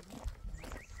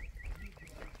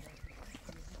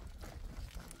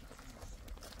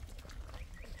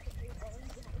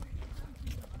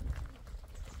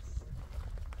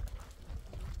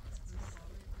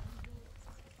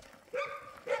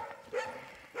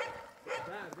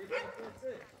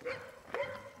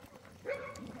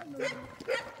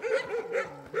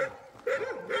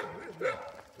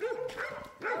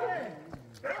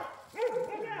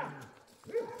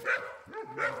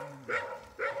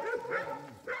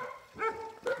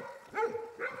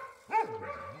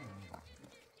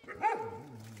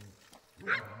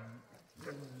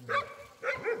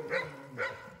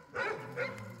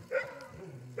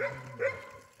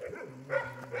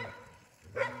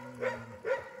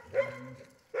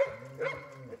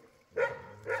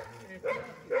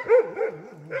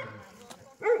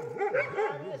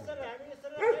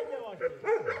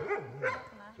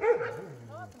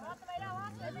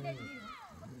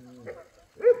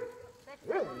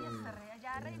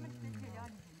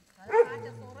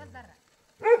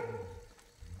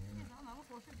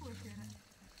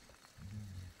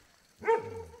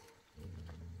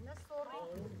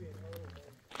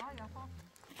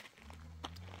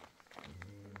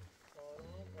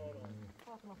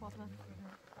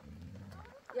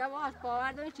 Yavaş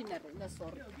bağırdım için ne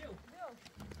sor.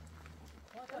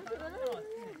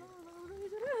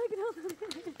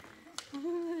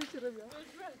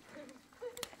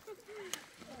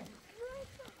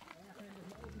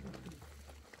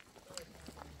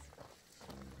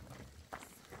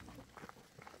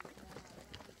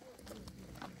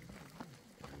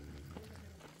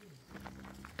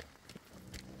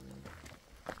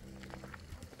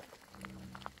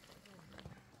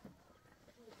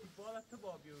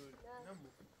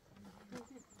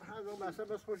 هذا مثلا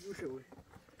بس خوش گوشه بود.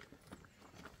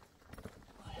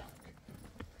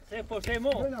 سه پوشه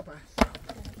مو. نه پس.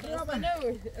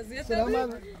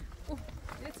 سلام.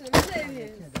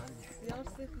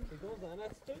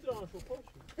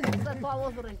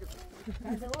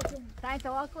 Tá,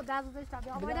 então olha o dado do estado.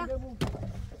 Olha.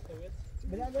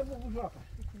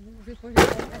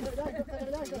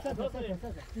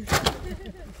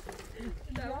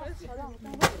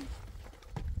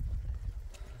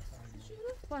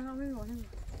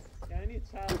 یعنی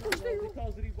چند روزی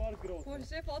تازری بار گروه.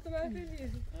 پشت فاطمه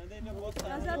خیلی. انده اینه باز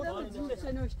نظر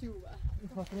شنوشتی او.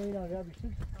 فاطمه اینا یا بیشتر.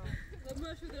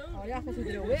 ما شو درو. Olha a foto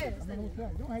dele.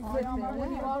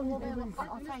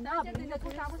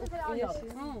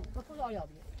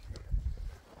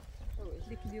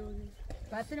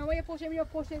 بس نه وای پشت میاد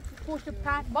پشت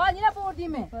پرد با نه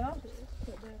بردیمه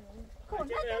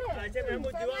عجب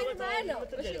همون دیوار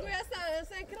باشه گویا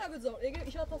سن کرا بزار اگه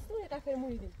ایشا تاسو یه قفر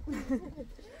مویدی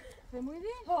فهمیدی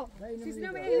ها چیز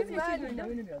نمیاد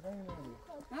نمیاد ها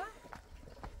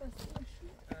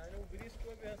انا بریس کو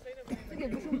به حسین دیگه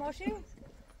بشون ماشین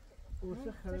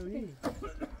اوسه خلوی.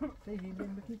 سیدی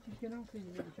بیم بکی چیز کنم سیدی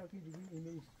میشه شاکی دیگه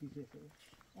ایمیل سپیسه.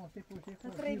 آسه پوشه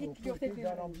پوشه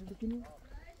دارم بکنی.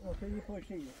 آسه یه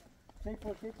پوشه. سی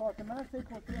پوشه فاطمه سی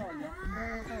پوشه آیا.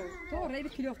 تو ری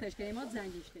کیلوفتش کنیم ما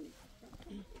زنگیش کنیم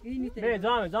این میته به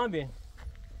جام بین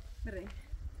بره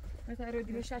مثلا رو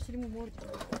دیگه شاشیمو مرد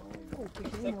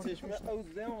چشم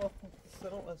اوزم و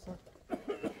سرم اصلا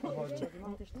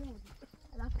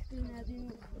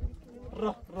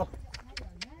راه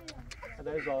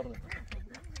هذا زارنا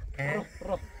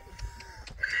راه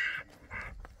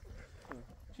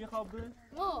چی خوابه؟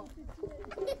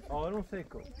 آروم فکر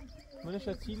کن منش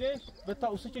اتیلش به تا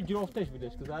اوسه که گرفتش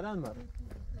بیدش که زدن مرد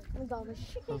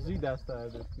خزی دست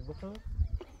درده کی بخور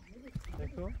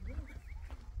فکر کن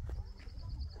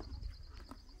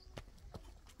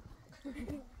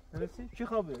نرسی؟ چی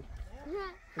خوابه؟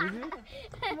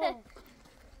 نه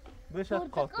بشت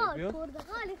قاطع بیاد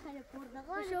پرتقالی خیلی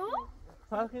پرتقالی شو؟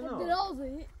 فرقی نه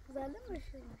درازی زنده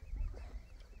باشه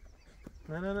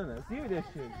نه زیو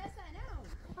داشتی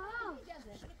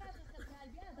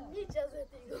اجازه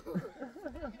دیگو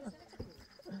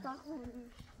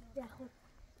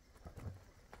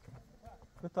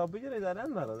به تا بگیره دارن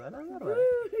مرا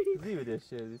زیو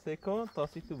داشتی سکن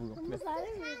تاسی تو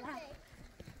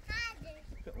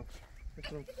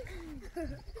بگم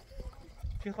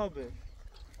چی خوابه؟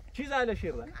 چی زایل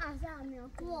شیرده؟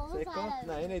 سکن؟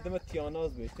 نه این ایدم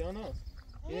تیاناز بیش تیاناز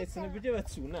این سنه بجه و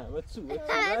تو نه و تو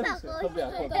خب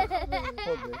بیا خب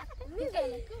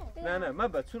نه من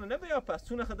با تونه نبیا پس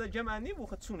تونه خدا جمع نی بو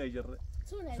خد تونه جره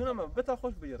تونه ما بتا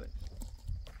خوش بجره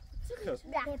خیلی رو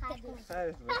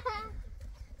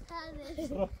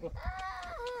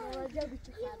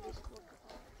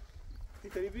تی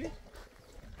قریبی؟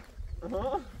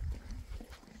 آها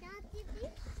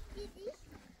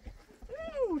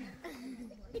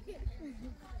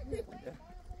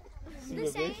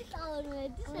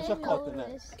مش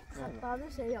قاطع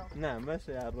نه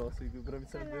ماشي على راسي برمي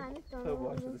سنده خب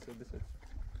باشه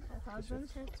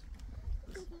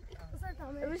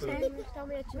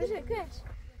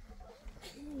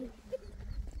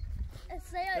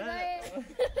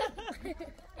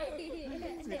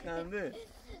خنده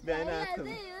بین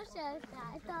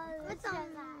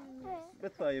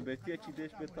بطايب بيتي چی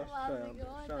دیش بتاش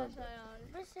شام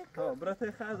ها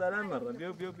برات خاز زلم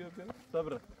مره بیو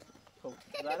صبر خب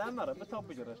زلم مره بتا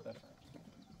بجرش داشت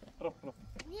رو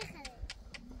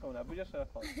خب نه بجرش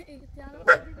خلاص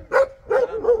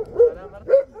زلم مره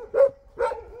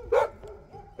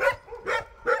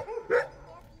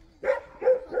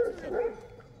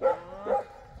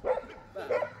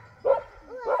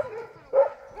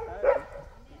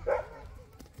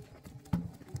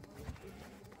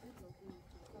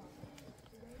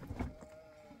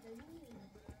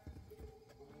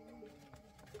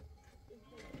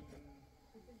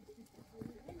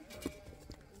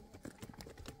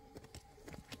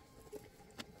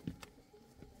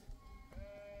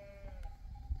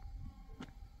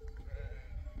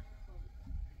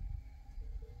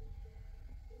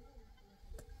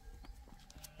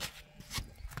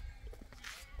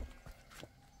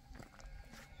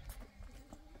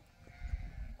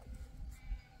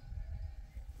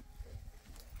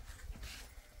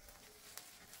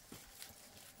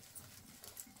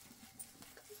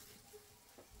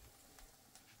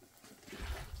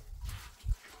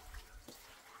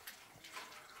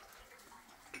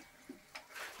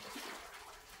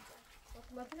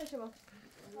ما تنسى شباب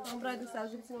عمري دو ساعة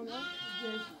جبت نومي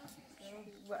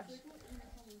باش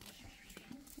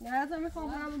لازم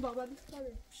يفهم من بابا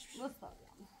دستاني مصطفى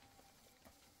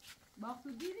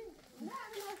باخذ ديري لا لا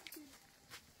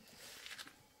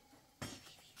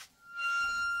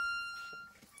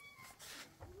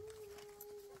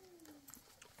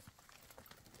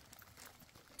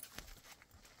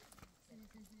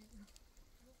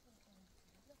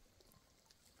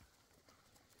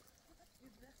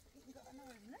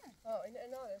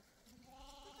أنا عارف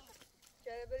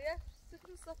كان بريح ست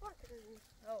الصفات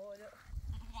لا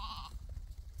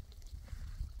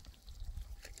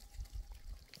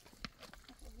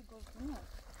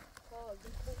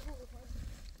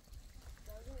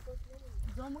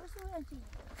زامر شو أنتي؟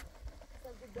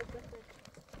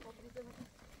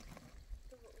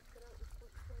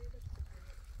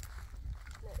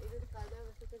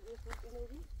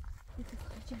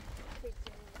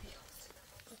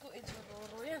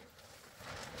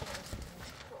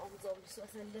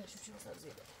 شو صار زي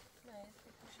ده؟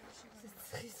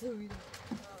 ما يسوي ده.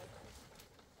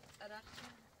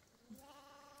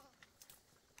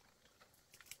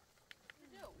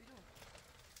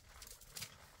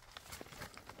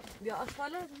 يا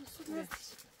أطفال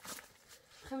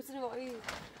خمس رواعي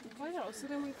فاير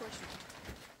أصلا ما يفوش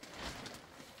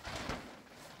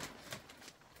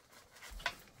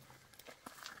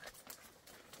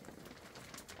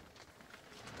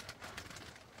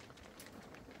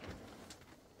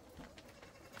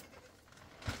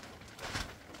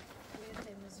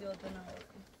زيادة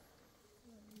نعرف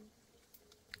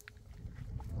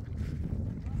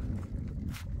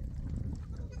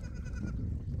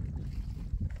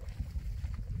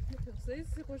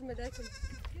سيسي خوش مداكم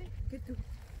كتو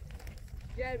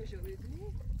جاي مش أريدني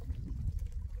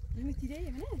هم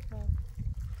تداية من هنا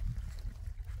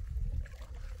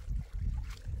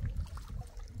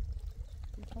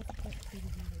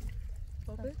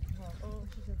بابا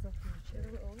شو جزاك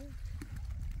الله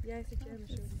يا سيدي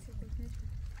مش أريدني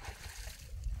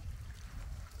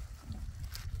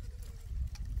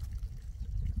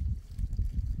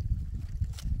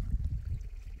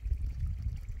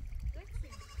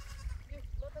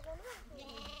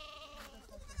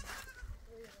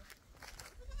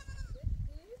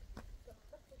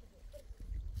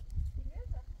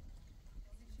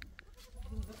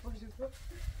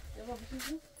يا بابا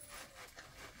شوفوا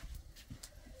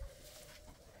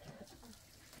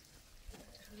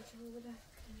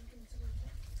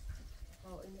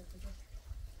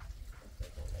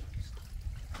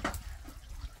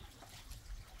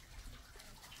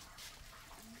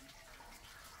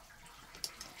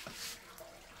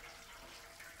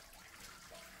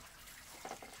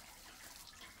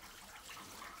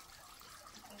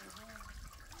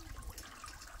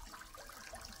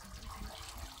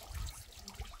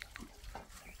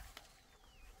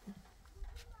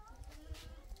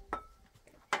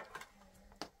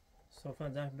صوفا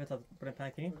جاك بيت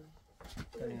بريباكي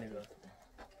تاني نقول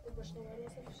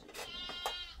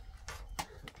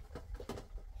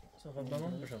صوفا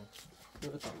بمن بشو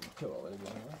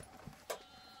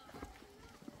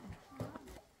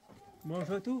ما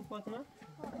شو تو فاطمة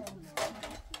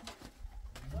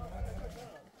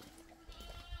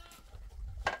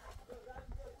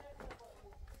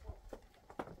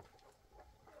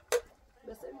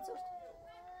بس أبي صرت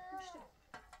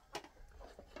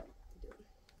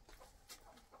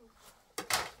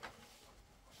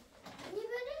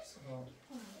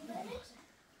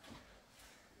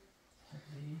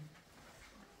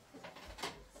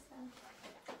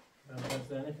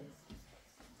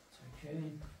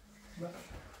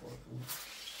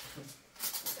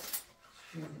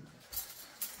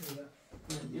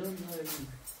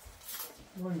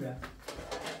وين بيع؟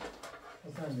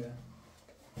 وين بيع؟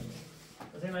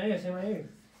 زي ما هي زي ما هي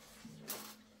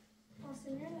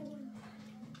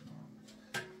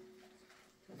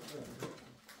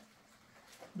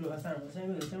لو حسن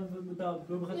حسن بتاع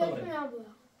لو بخبرين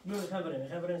لو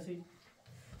خبرين سي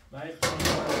ما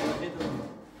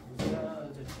يخبرين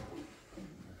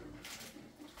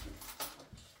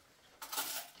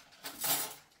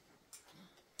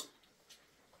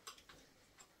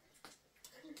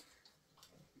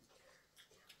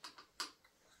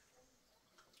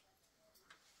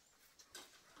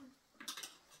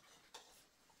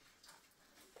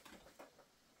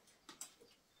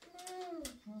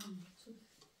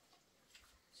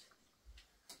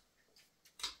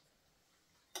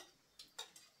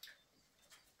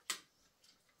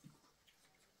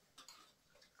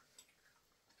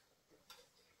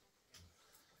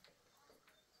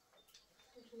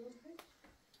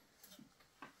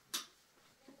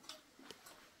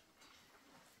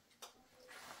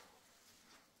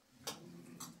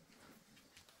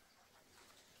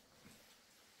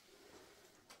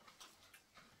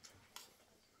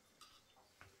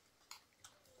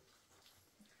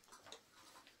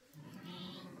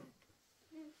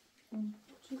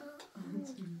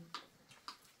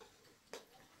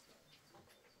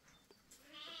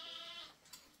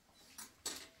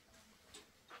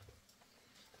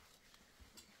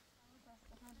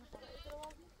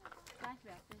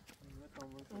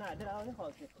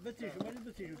خالصه بتيجي ولا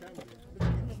بتيجي تعمل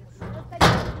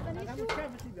انا مش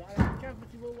شايف بتيجي انا مش شايف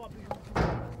بتيجي هو أباني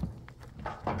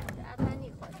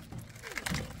خالص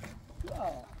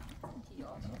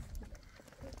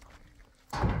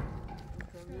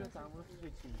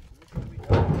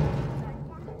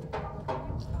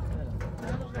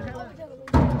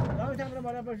لا تعمل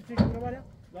مالا باش تيجي مالا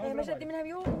لا مش قد منها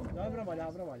بيو لا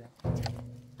مالا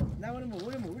لا ولا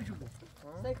مو شوف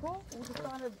سايكو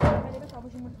وتطلع على البلد بس عم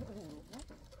بشوف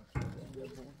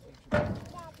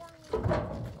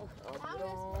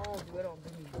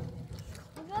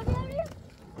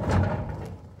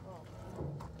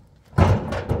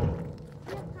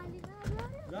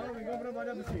لا بيقبر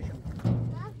مالا بتيجي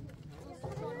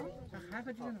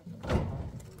خافت جنو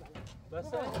بس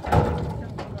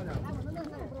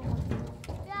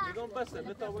يقوم بس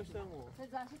بتوش تمو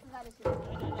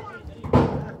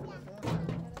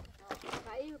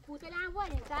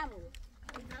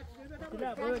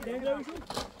لا بده شو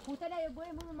Putere,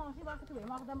 voi mă manger va câte,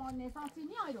 mă dăm o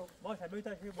nesanțini aio. باشه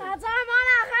بیتا شی بود هذا ما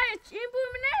انا خيط چی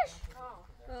بومنش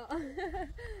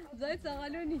زي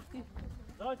تغلوني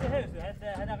دايت هيزو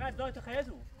هذا غاد دايت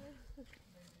خيزو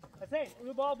حسين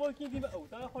ولو بابا كي دي بقو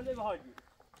تا خلي بهاجي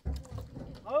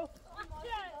او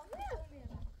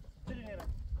تجي هنا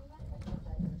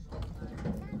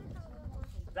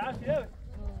دعك يا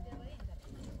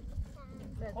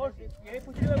خوش يا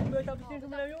بوتيرو بيتا بتيجي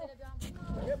من اليوم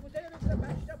یه بوتل میشه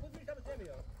پنج تا بود میشه بده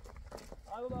میاد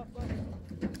ايوه بابا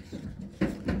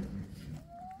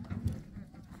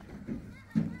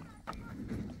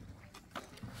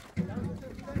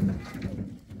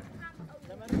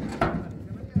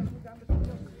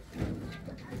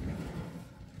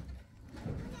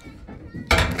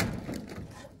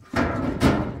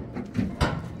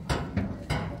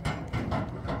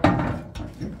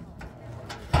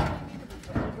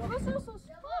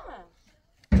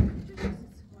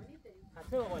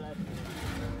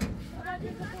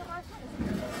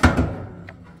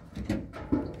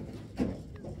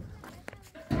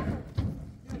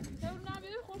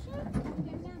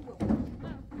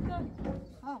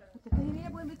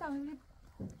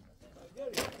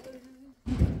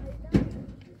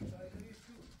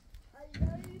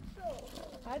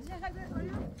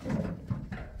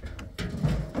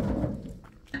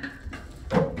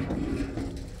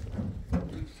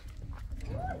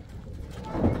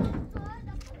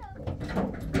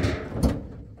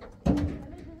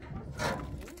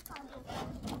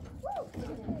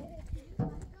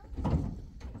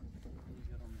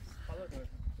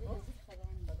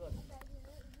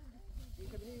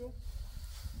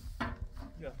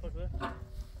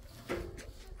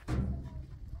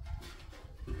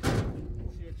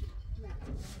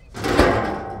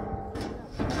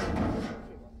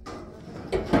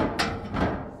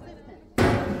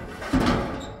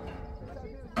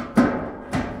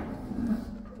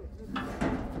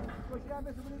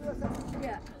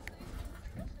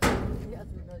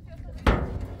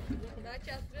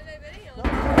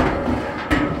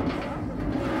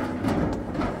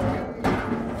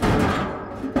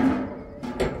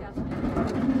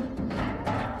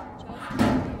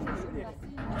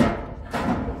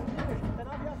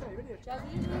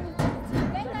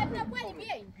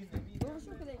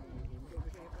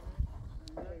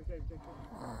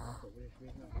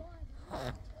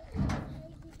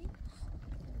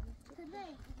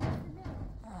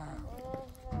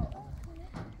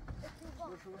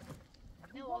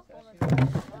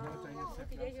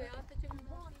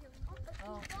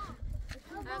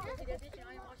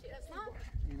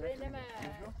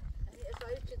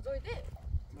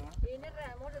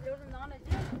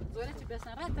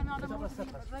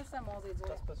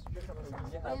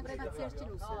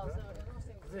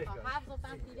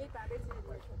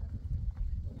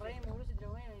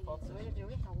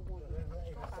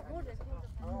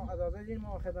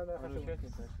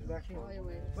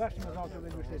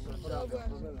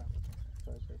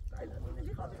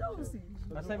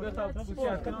مثلا بيطلع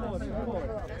بوشي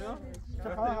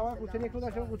هوا قلتني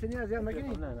كذا شو قلتني زين ما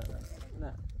كني لا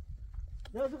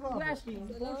لا زغا Guashi,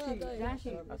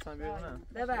 guashi. اصلا بيقولنا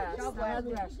ده بقى شاب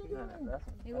guashi.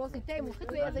 يوصل تاي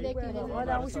مخطوة يا ذلك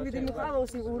انا وش بدي مقابل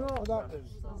وش يقولوا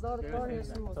صار ثاني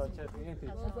اسمه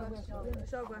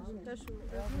شاب تشو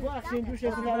واش ندوش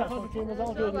في على خاطر شيء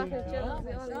نظام شاب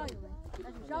guashi.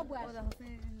 شو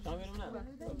بيقولنا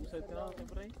مسيطرة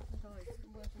تبري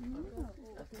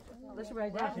ده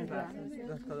بعيد عشان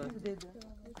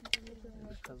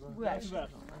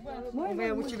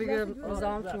ما وش بيجي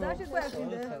نظام شو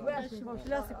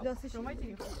بلاسي بلاسي شو ما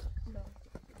يجي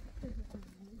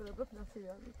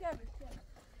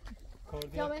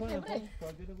كارديا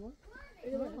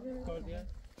كارديا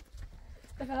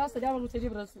خلاص تجاوب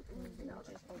المستجيب رسول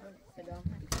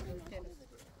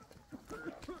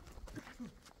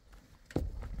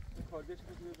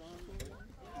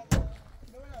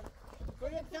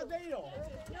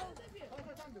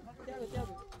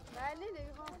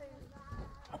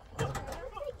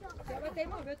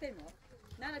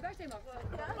نه باش تیمار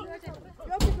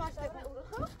یا پیش ماش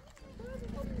تیمار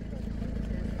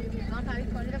نه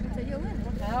تعریف کنی رفت چه یومه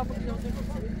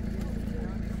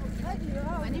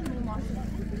نه منی مو ماش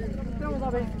تو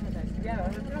مزابه یا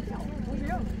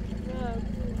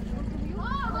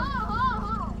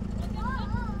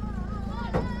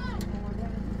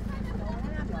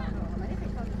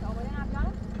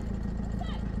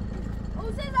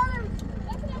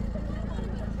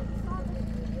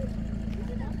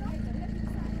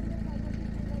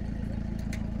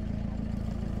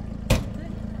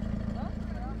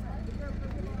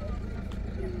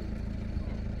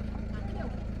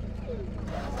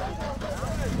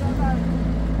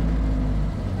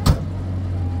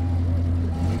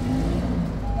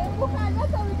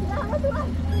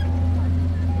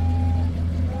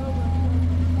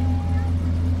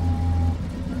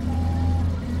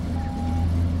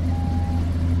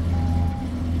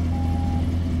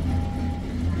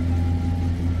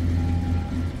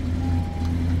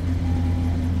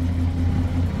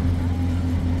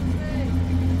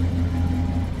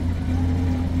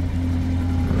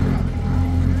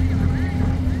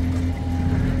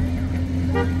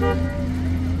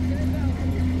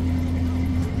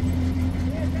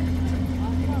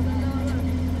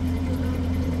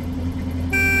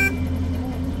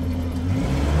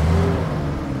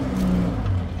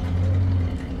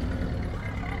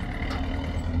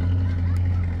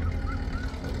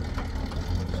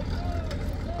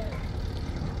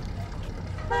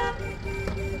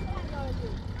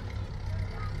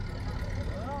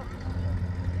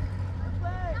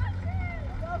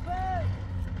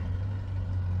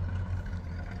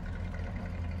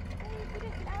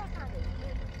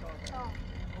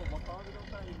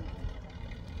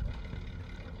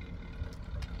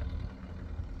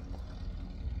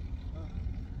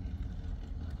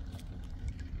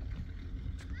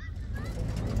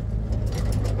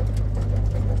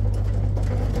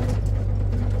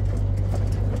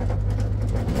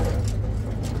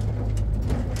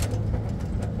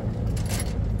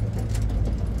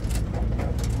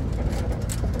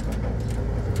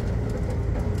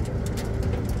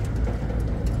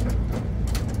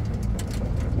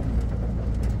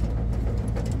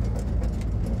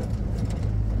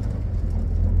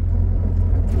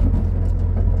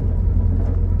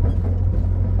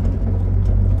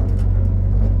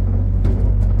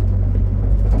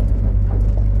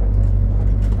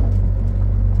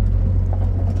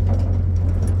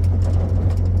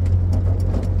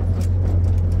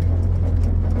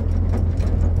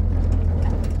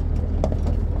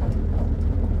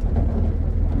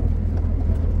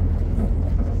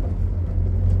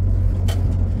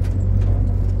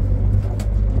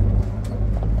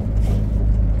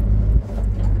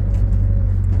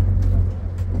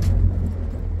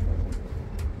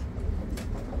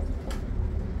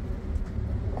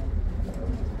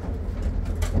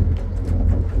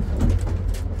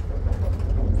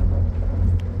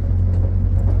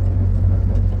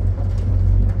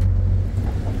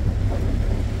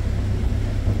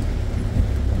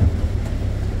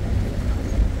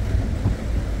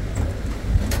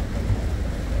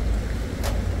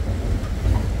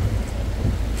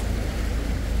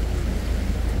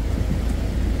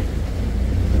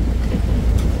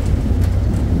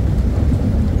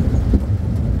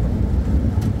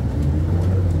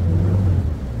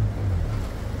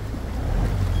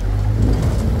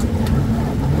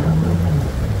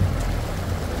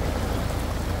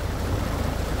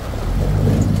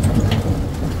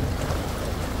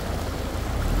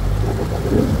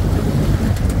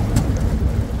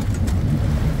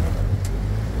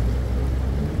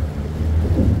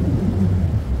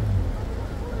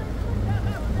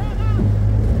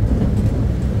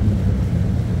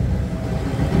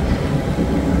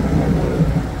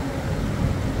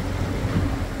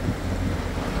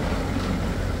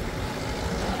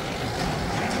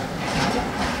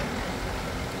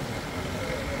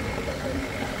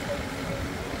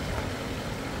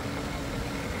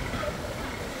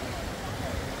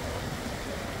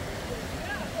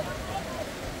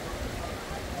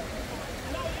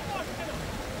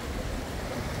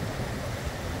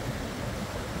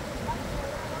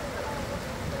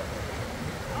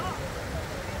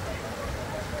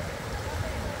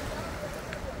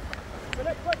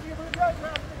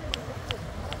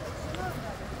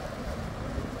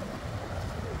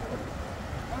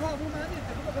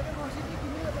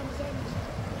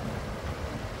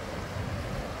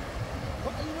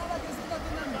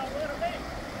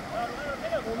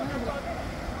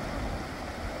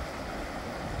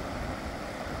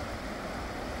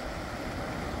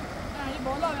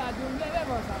بالا از جمله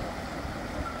ببازم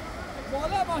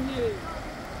بالا ماهی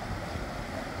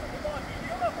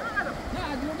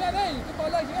نه از جمله بایی تو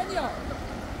بالا که نیا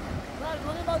بر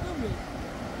کنی با دوم بی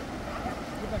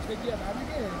یه بشته گیه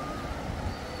برنگه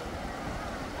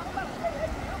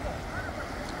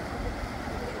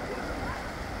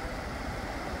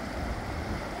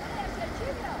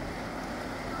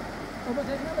Apa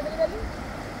saya kena betul balik?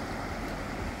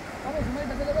 Apa semua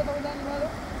betul betul tahu dah ni malu?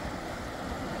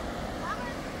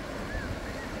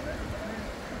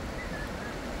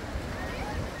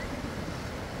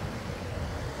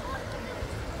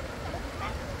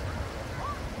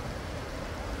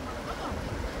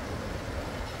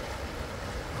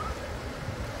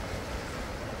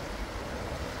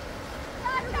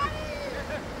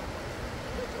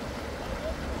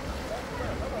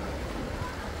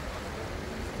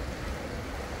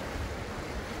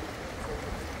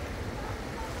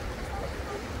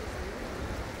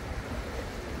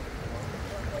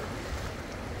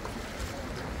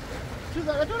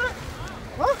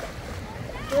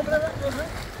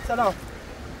 سلام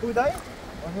بودایی؟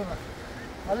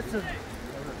 حالت چطور؟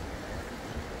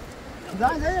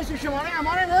 زن زنش شماره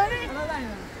امانه نداری؟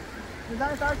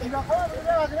 زن سال که با خود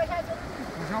بوده واسه نکرد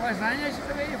شما زنش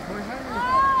تو بگی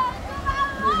خوشحال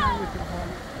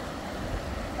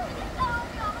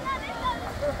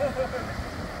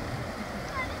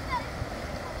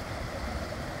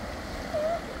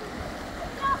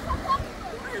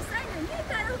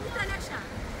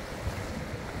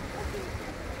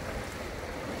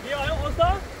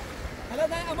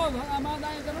اما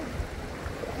دایم کنم.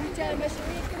 اینجا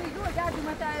مشروعی کنی دو جا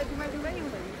دومایی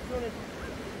اونایی.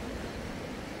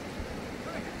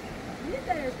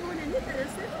 نیتره دونه نیتره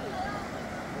سه.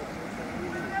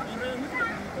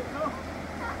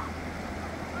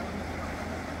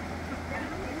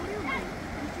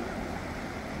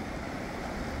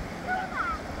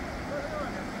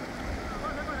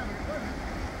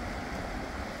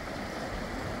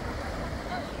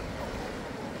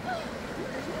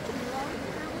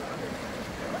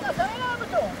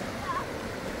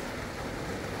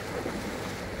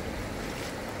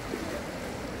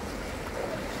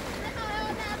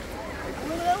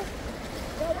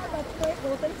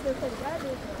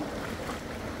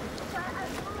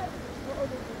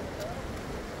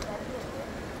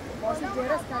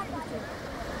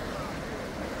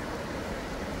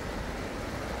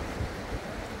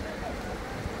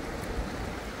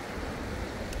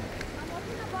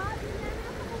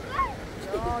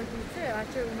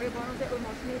 بچه عمره بانو به اون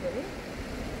ماشینی داری؟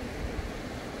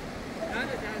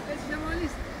 نه جلسه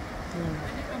شمالیست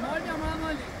امال یا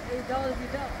مالی؟ ایدال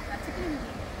بیدال بچه که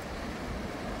نمیدی؟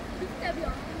 بیسته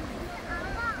بیا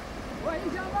و این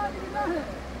جمالی بیداله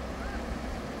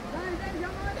زن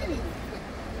جمالی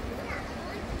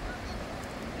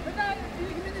بدار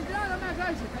یکی من ازرار ما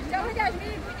کارشی جوه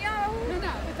جشمیری کنی ها نه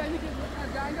نه بتایی که از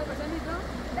جانگا بسنی کن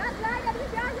دست لایه بلی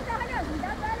جاشی ده هنگازی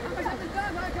دست لایه اما شد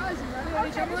ازرار ما کارشی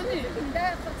ولی شمالی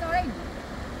ده خسارین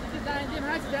داریم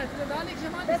هرچی در طول دانی که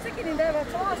شمالی بسه کنین ده و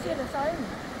چه آشی خسارین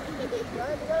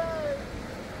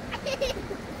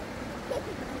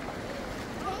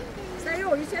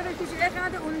سریو یه چه کشی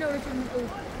اخانده اون نوشون او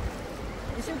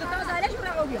ایشون تو تا زالش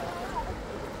رو بیا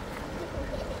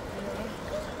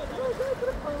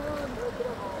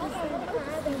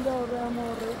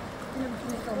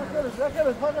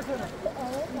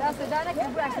دست دارن که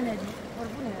برای کنه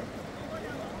قربونه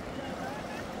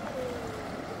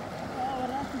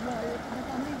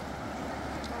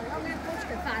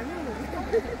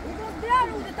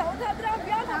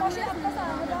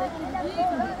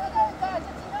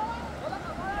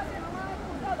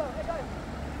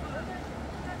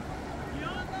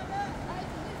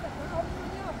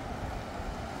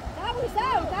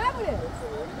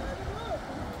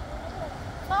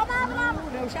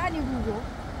روشنی بودو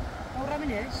اورا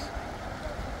منش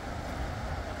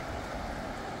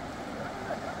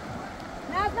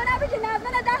نازمه نبیجی نازمه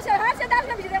نداشت هر چه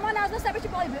داشت نبیجی ما نازمه سبیچی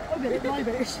بای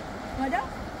برش مادا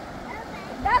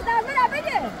دست نازمه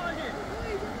نبیجی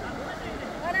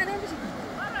انا نمیشی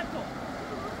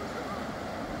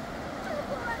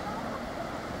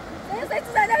سه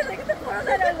تو زنه بشه که تو خورا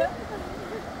زنه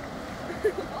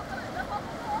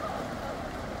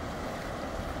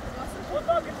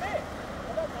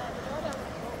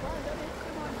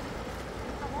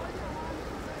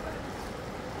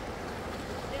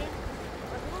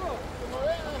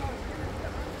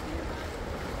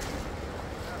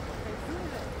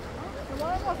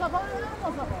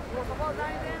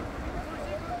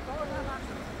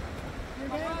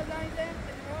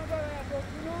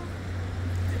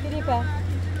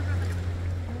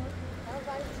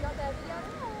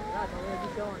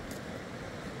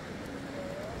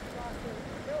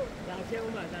دکه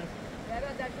اومدن.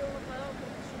 بابا دکه اومد خلاص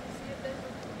سیر ده.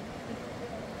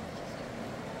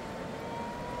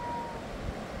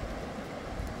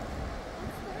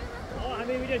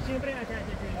 همه میره چی برای نتیجه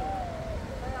جلو.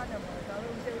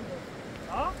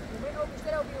 ها؟ ومنهم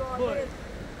اشتروا بول. بيوالد.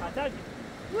 حتى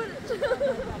بول.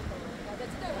 هذا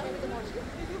تدور على الماشين.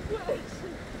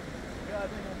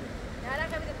 لا لا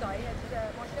خلي الطاي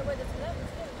ماشين وين تسلم.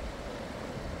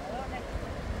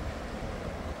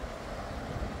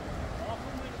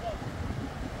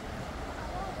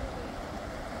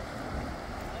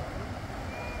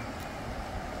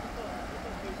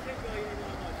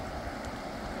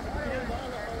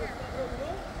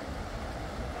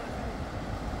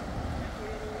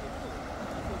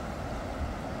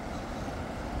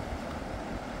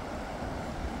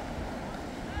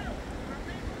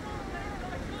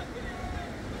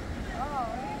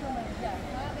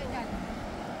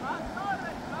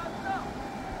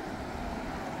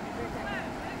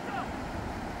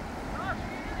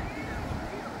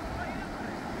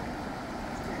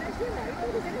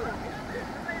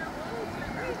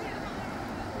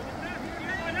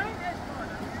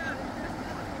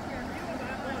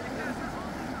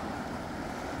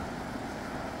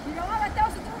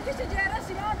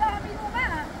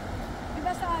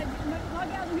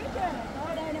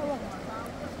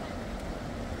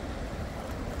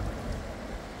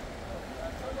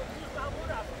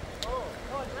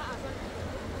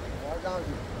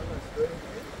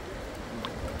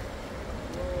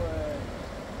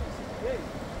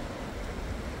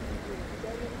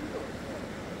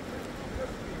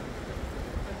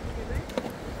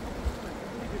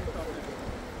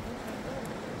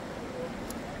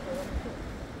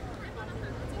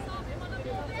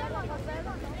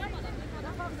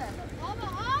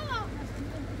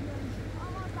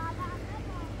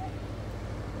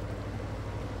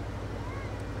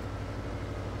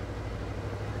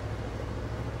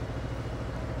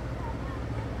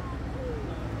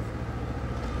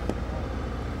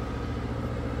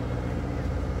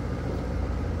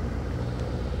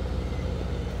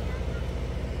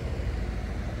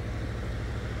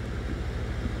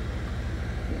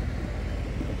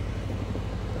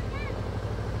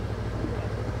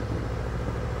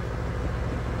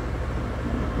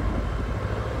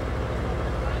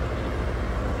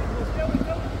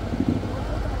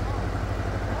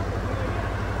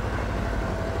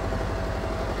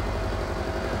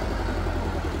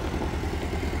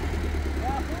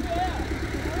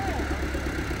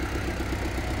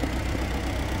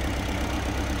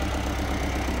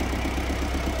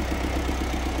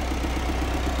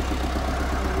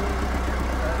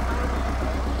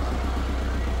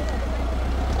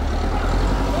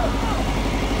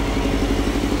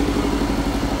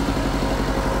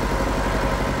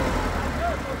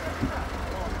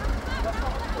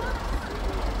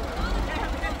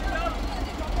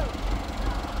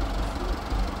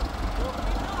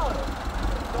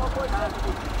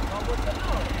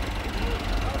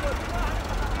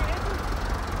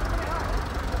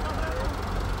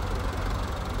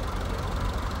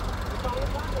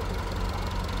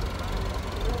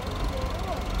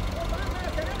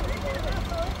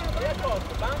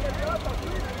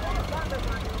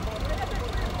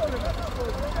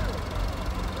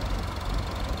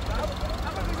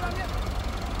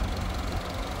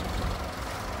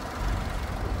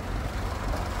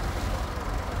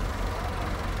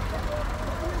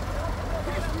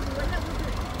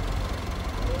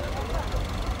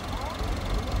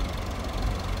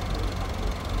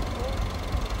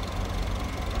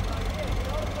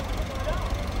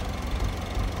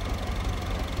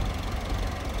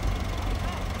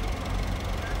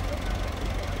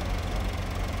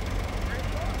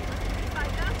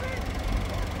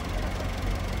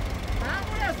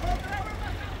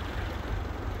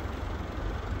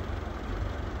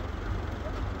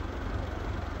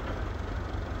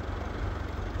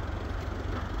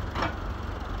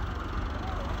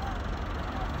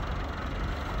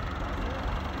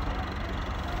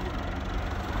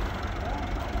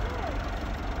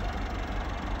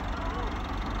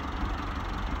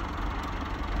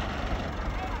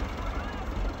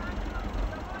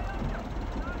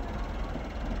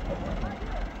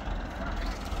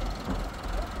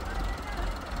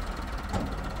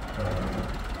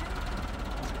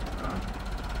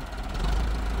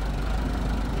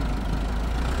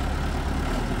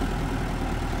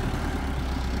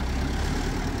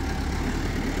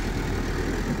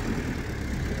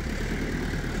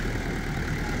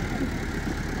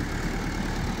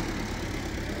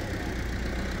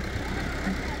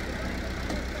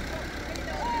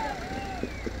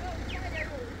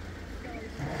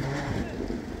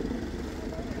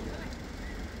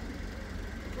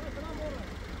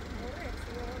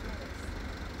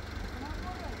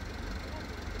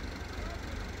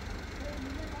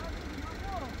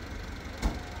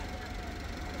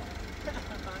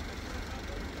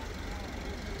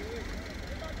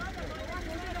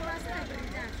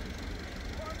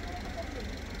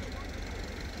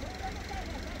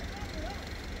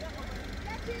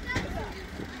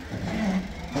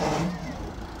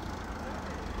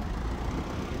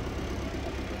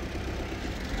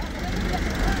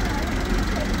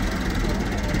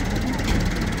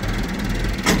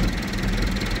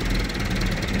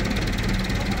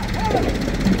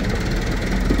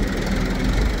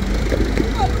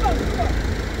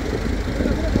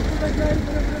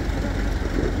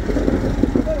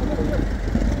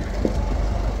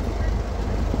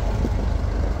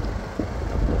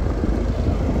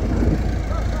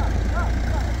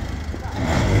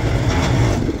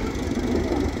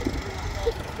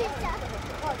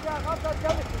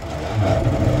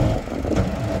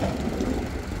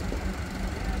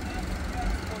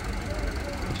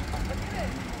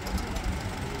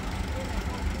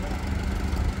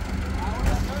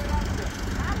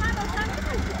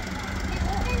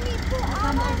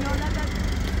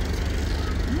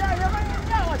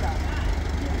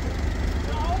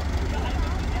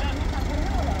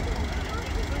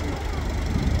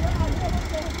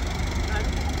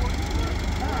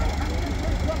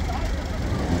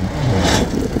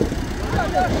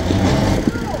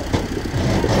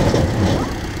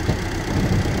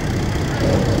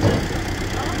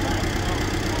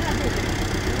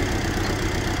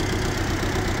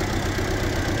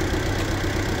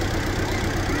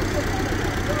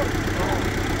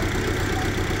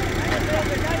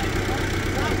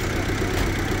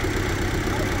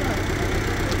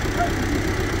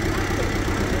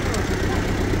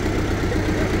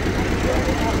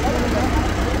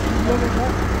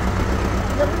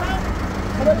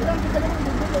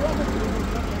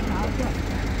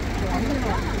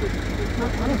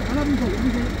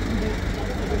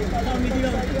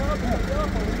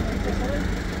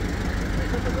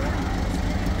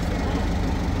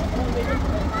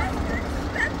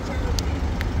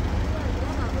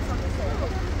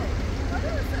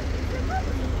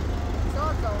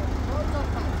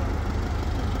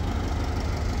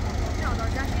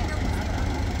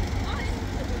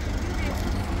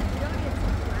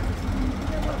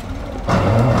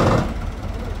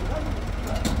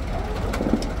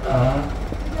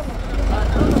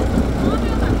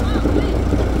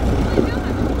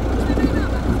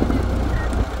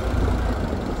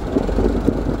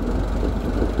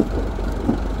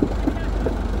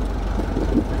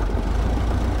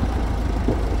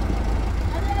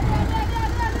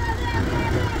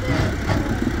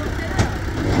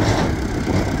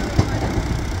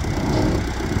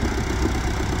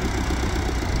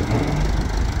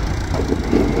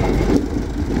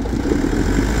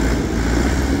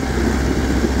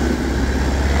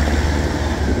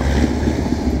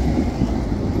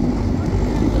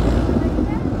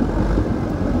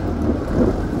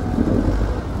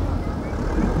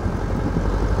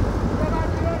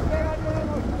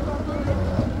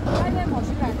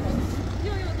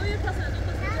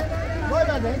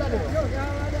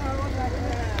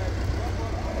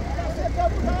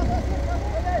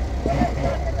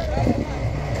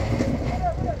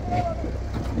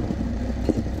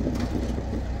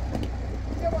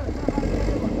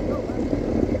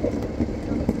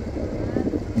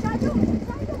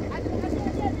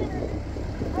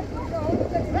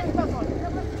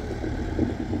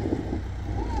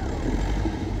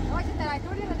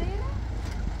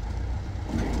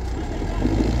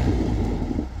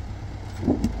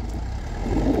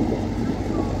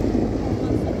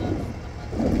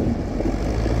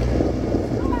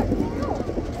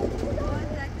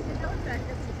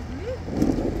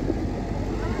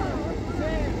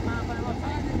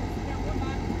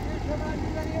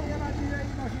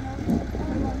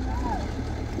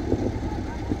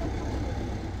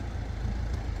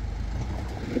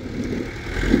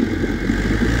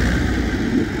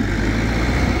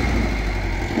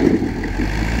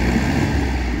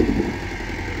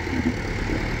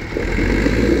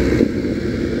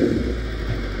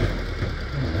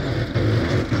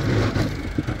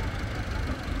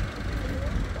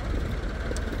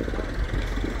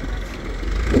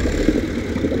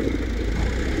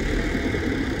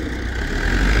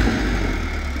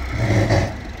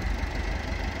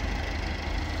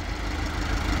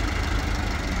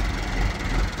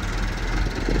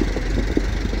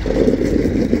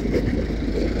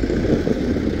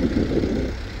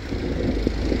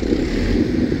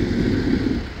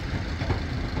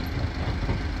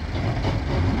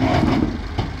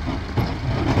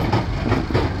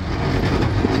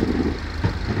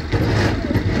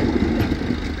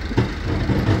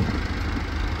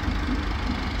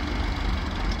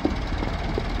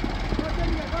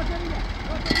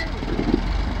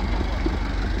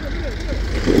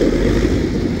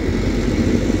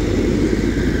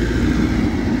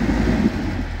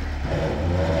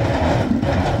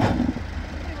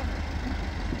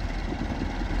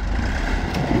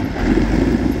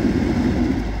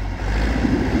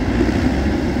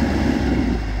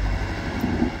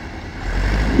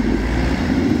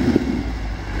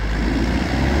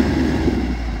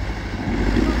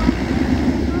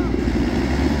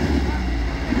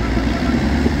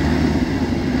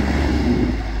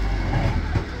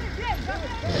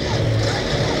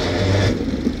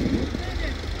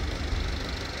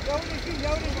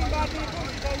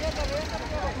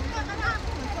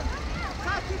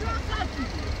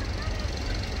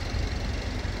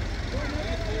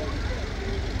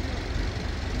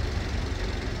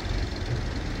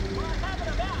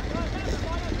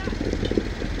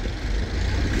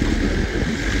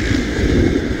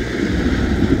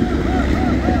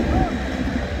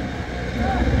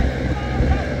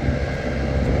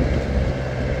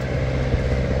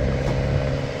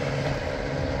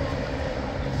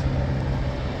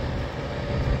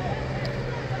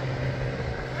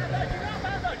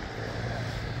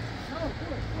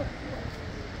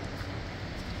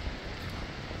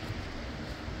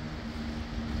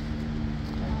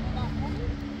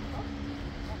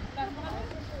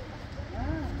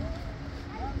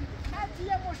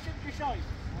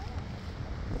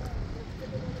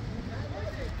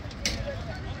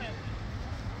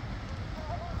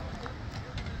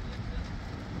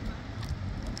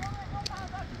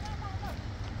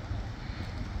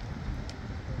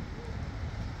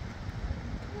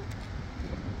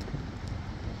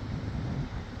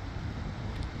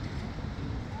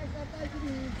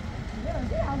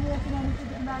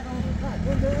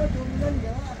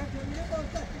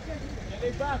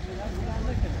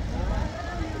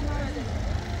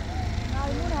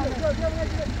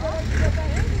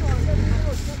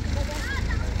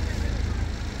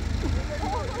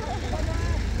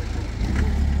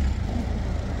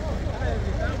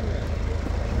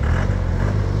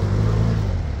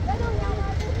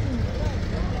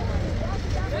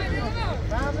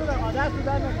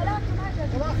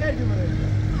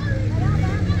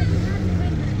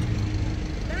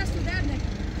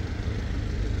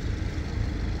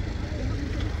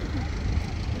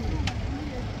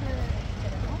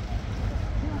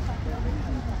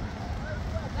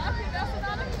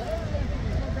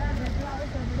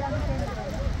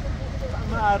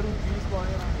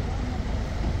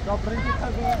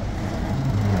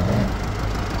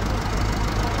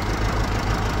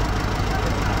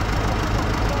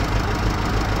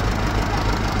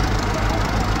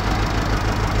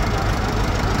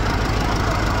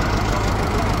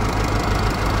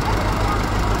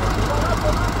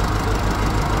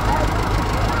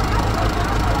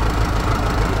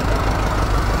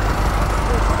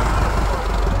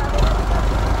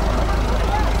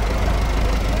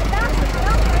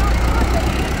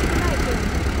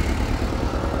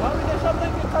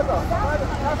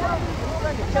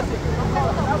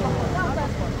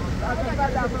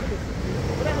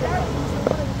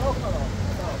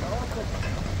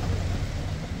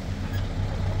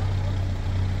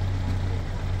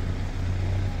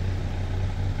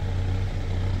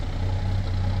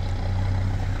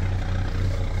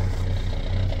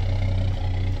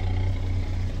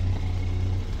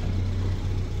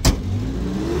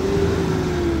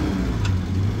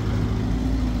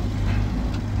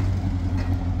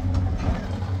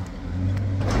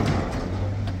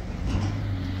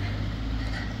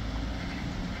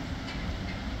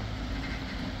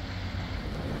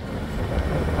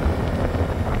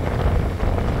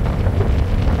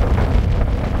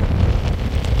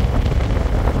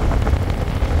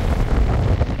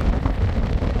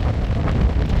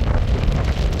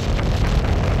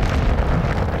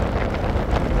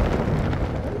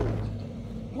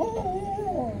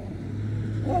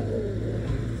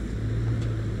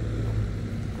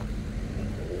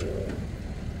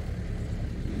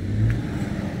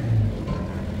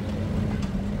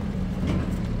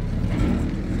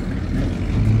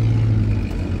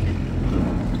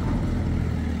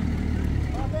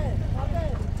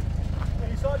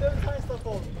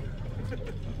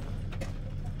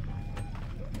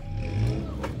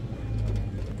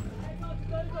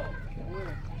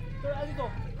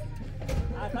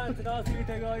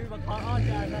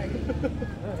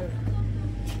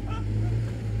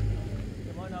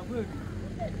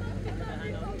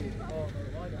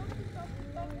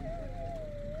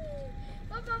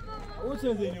 اون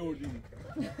چه زینی اردی؟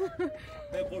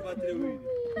 به قربت رویدی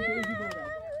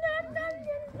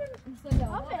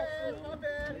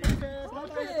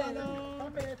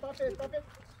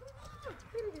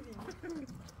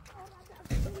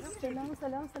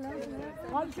سلام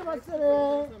حال شما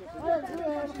چطوره؟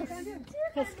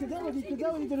 کس کجا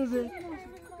بودی دروزه؟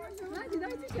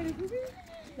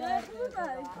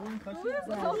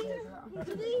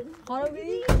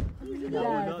 خرابی؟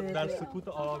 در سکوت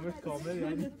آرامش کامل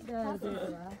یعنی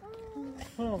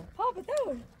ها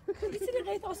بتاول يصير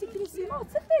لغايه راسي كريسيمات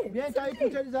صدق بیاین تا این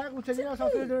کوچلی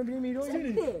آسانسور داریم بریم بیرون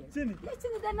چنی لكن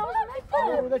ده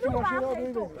ناوي بوده که ماشین را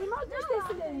بریم ما داشت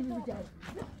استلم بجد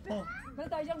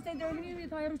فانت اجا مثلا دولمي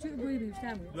میتایرو چه گویی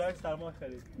بیشتر بود دو سرما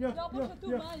خرید یا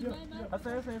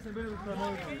اصلا بریم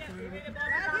سرما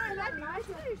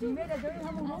میره دوی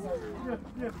همون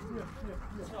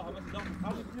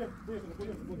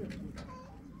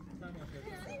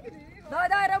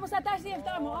دا را مسطح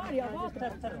سيفتح ماريا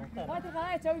باطل باطل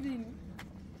هاي توديني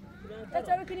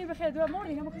تسوي كني بخير دو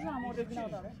موري هم كلها موري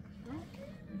بنادره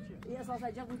هي اساسا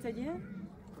جاب متجين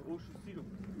روش سیرو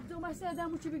تو مثلا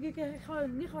دامو چی بگی که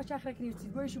خال نخوا چخرک نیستی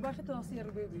باید شو باخت تاثیر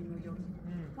رو ببینیم میلیون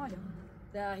مالا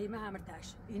ده هی ما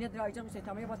همرتاش اینه درایجا میشه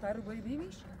تمام با تایر رو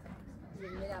ببینیش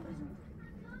میرم رجوع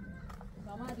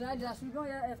ما درای رسمی با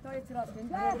افتای تراس کن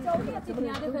ده تولیت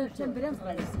نیاده چند برم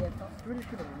سرسی افتا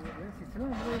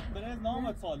برنز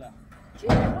نامت صالح چی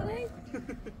خودی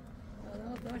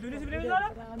دونیسی بریم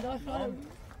دارم؟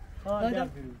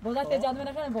 بوزا تجاد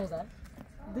من خیلی بوزا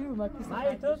دیو ما کسی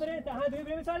مای تو بریم ها دیو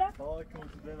بریم سالا؟ ها که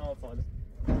موجوده نام صالح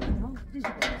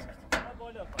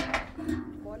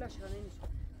بالا شرانه نیست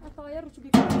تایر رو چی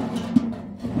بیکن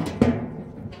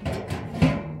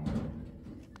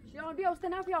شیان بیا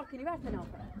استناف یا کنی بر استناف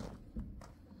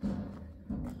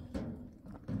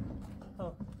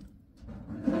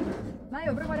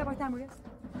مایو برو بالا باید تمویست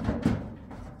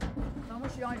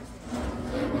ماشیان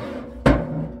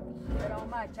برای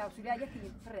ما چاپسولی اگه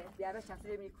تیم فره بیا به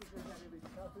چاپسولی می کوچه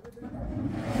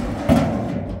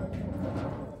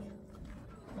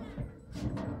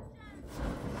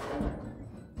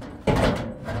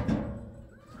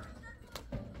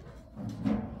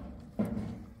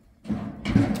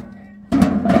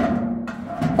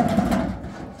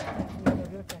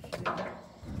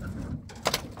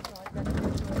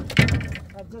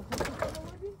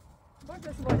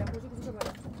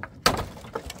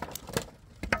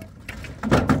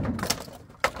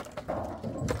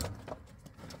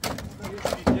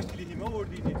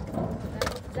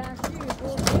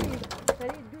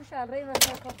ری و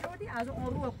کافی از اون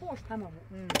رو پشت تمام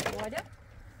واده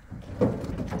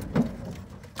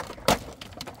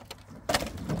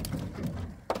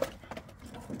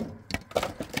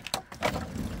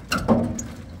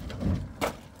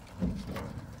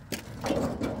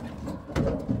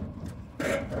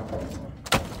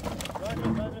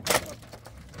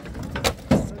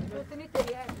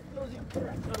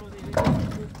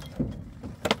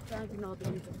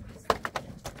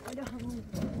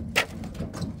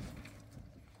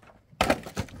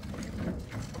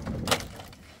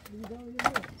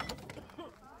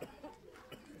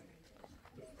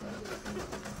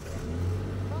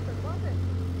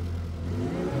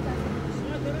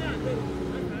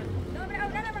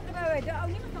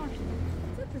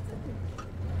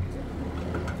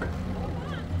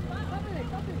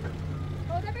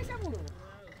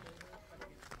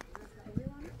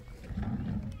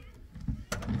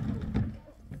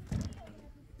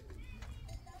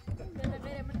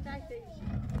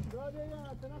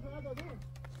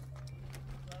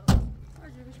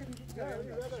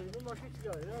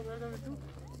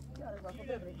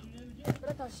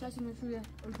شاش نشويه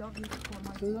قدام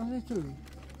الفورمات شو نسوي؟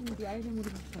 دي عايزه مودي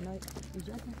بالصناعه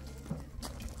اجازه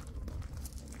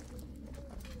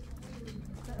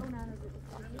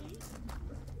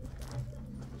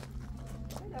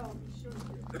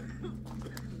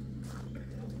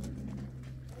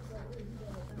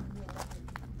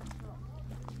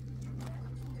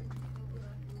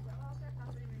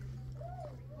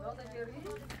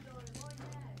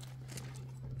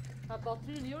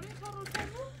بطری نیوری کارو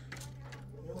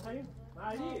کنم؟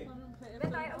 علی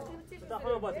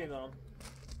داخل بطری دارم.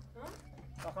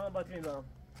 داخل بطری دارم.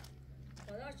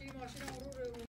 خدا چی ماشین رو